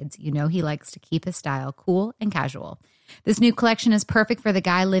 7 kids, you know he likes to keep his style cool and casual. This new collection is perfect for the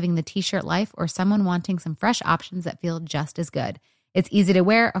guy living the t-shirt life or someone wanting some fresh options that feel just as good. It's easy to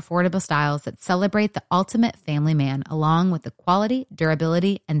wear, affordable styles that celebrate the ultimate family man, along with the quality,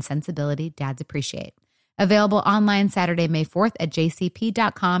 durability, and sensibility dads appreciate. Available online Saturday, May 4th at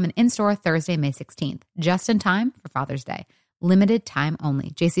jcp.com and in-store Thursday, May 16th, just in time for Father's Day. Limited time only.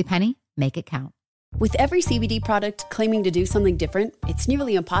 JCPenney, make it count. With every CBD product claiming to do something different, it's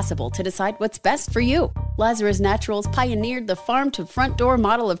nearly impossible to decide what's best for you. Lazarus Naturals pioneered the farm-to-front-door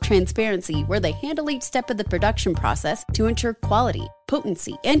model of transparency, where they handle each step of the production process to ensure quality,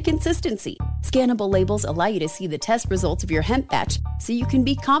 potency, and consistency. Scannable labels allow you to see the test results of your hemp batch, so you can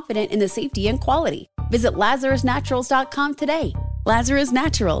be confident in the safety and quality. Visit LazarusNaturals.com today. Lazarus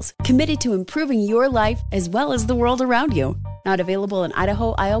Naturals, committed to improving your life as well as the world around you. Not available in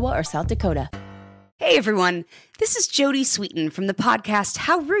Idaho, Iowa, or South Dakota. Hey everyone, this is Jodie Sweetin from the podcast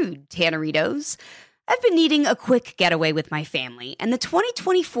How Rude, Tanneritos. I've been needing a quick getaway with my family, and the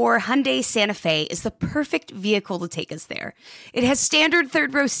 2024 Hyundai Santa Fe is the perfect vehicle to take us there. It has standard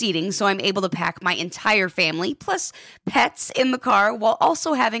third-row seating, so I'm able to pack my entire family, plus pets, in the car, while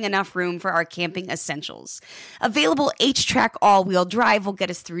also having enough room for our camping essentials. Available H-Track all-wheel drive will get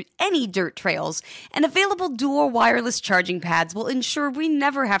us through any dirt trails, and available dual wireless charging pads will ensure we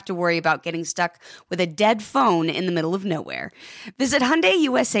never have to worry about getting stuck with a dead phone in the middle of nowhere. Visit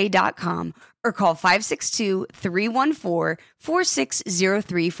HyundaiUSA.com or call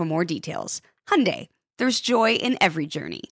 562-314-4603 for more details. Hyundai, there's joy in every journey.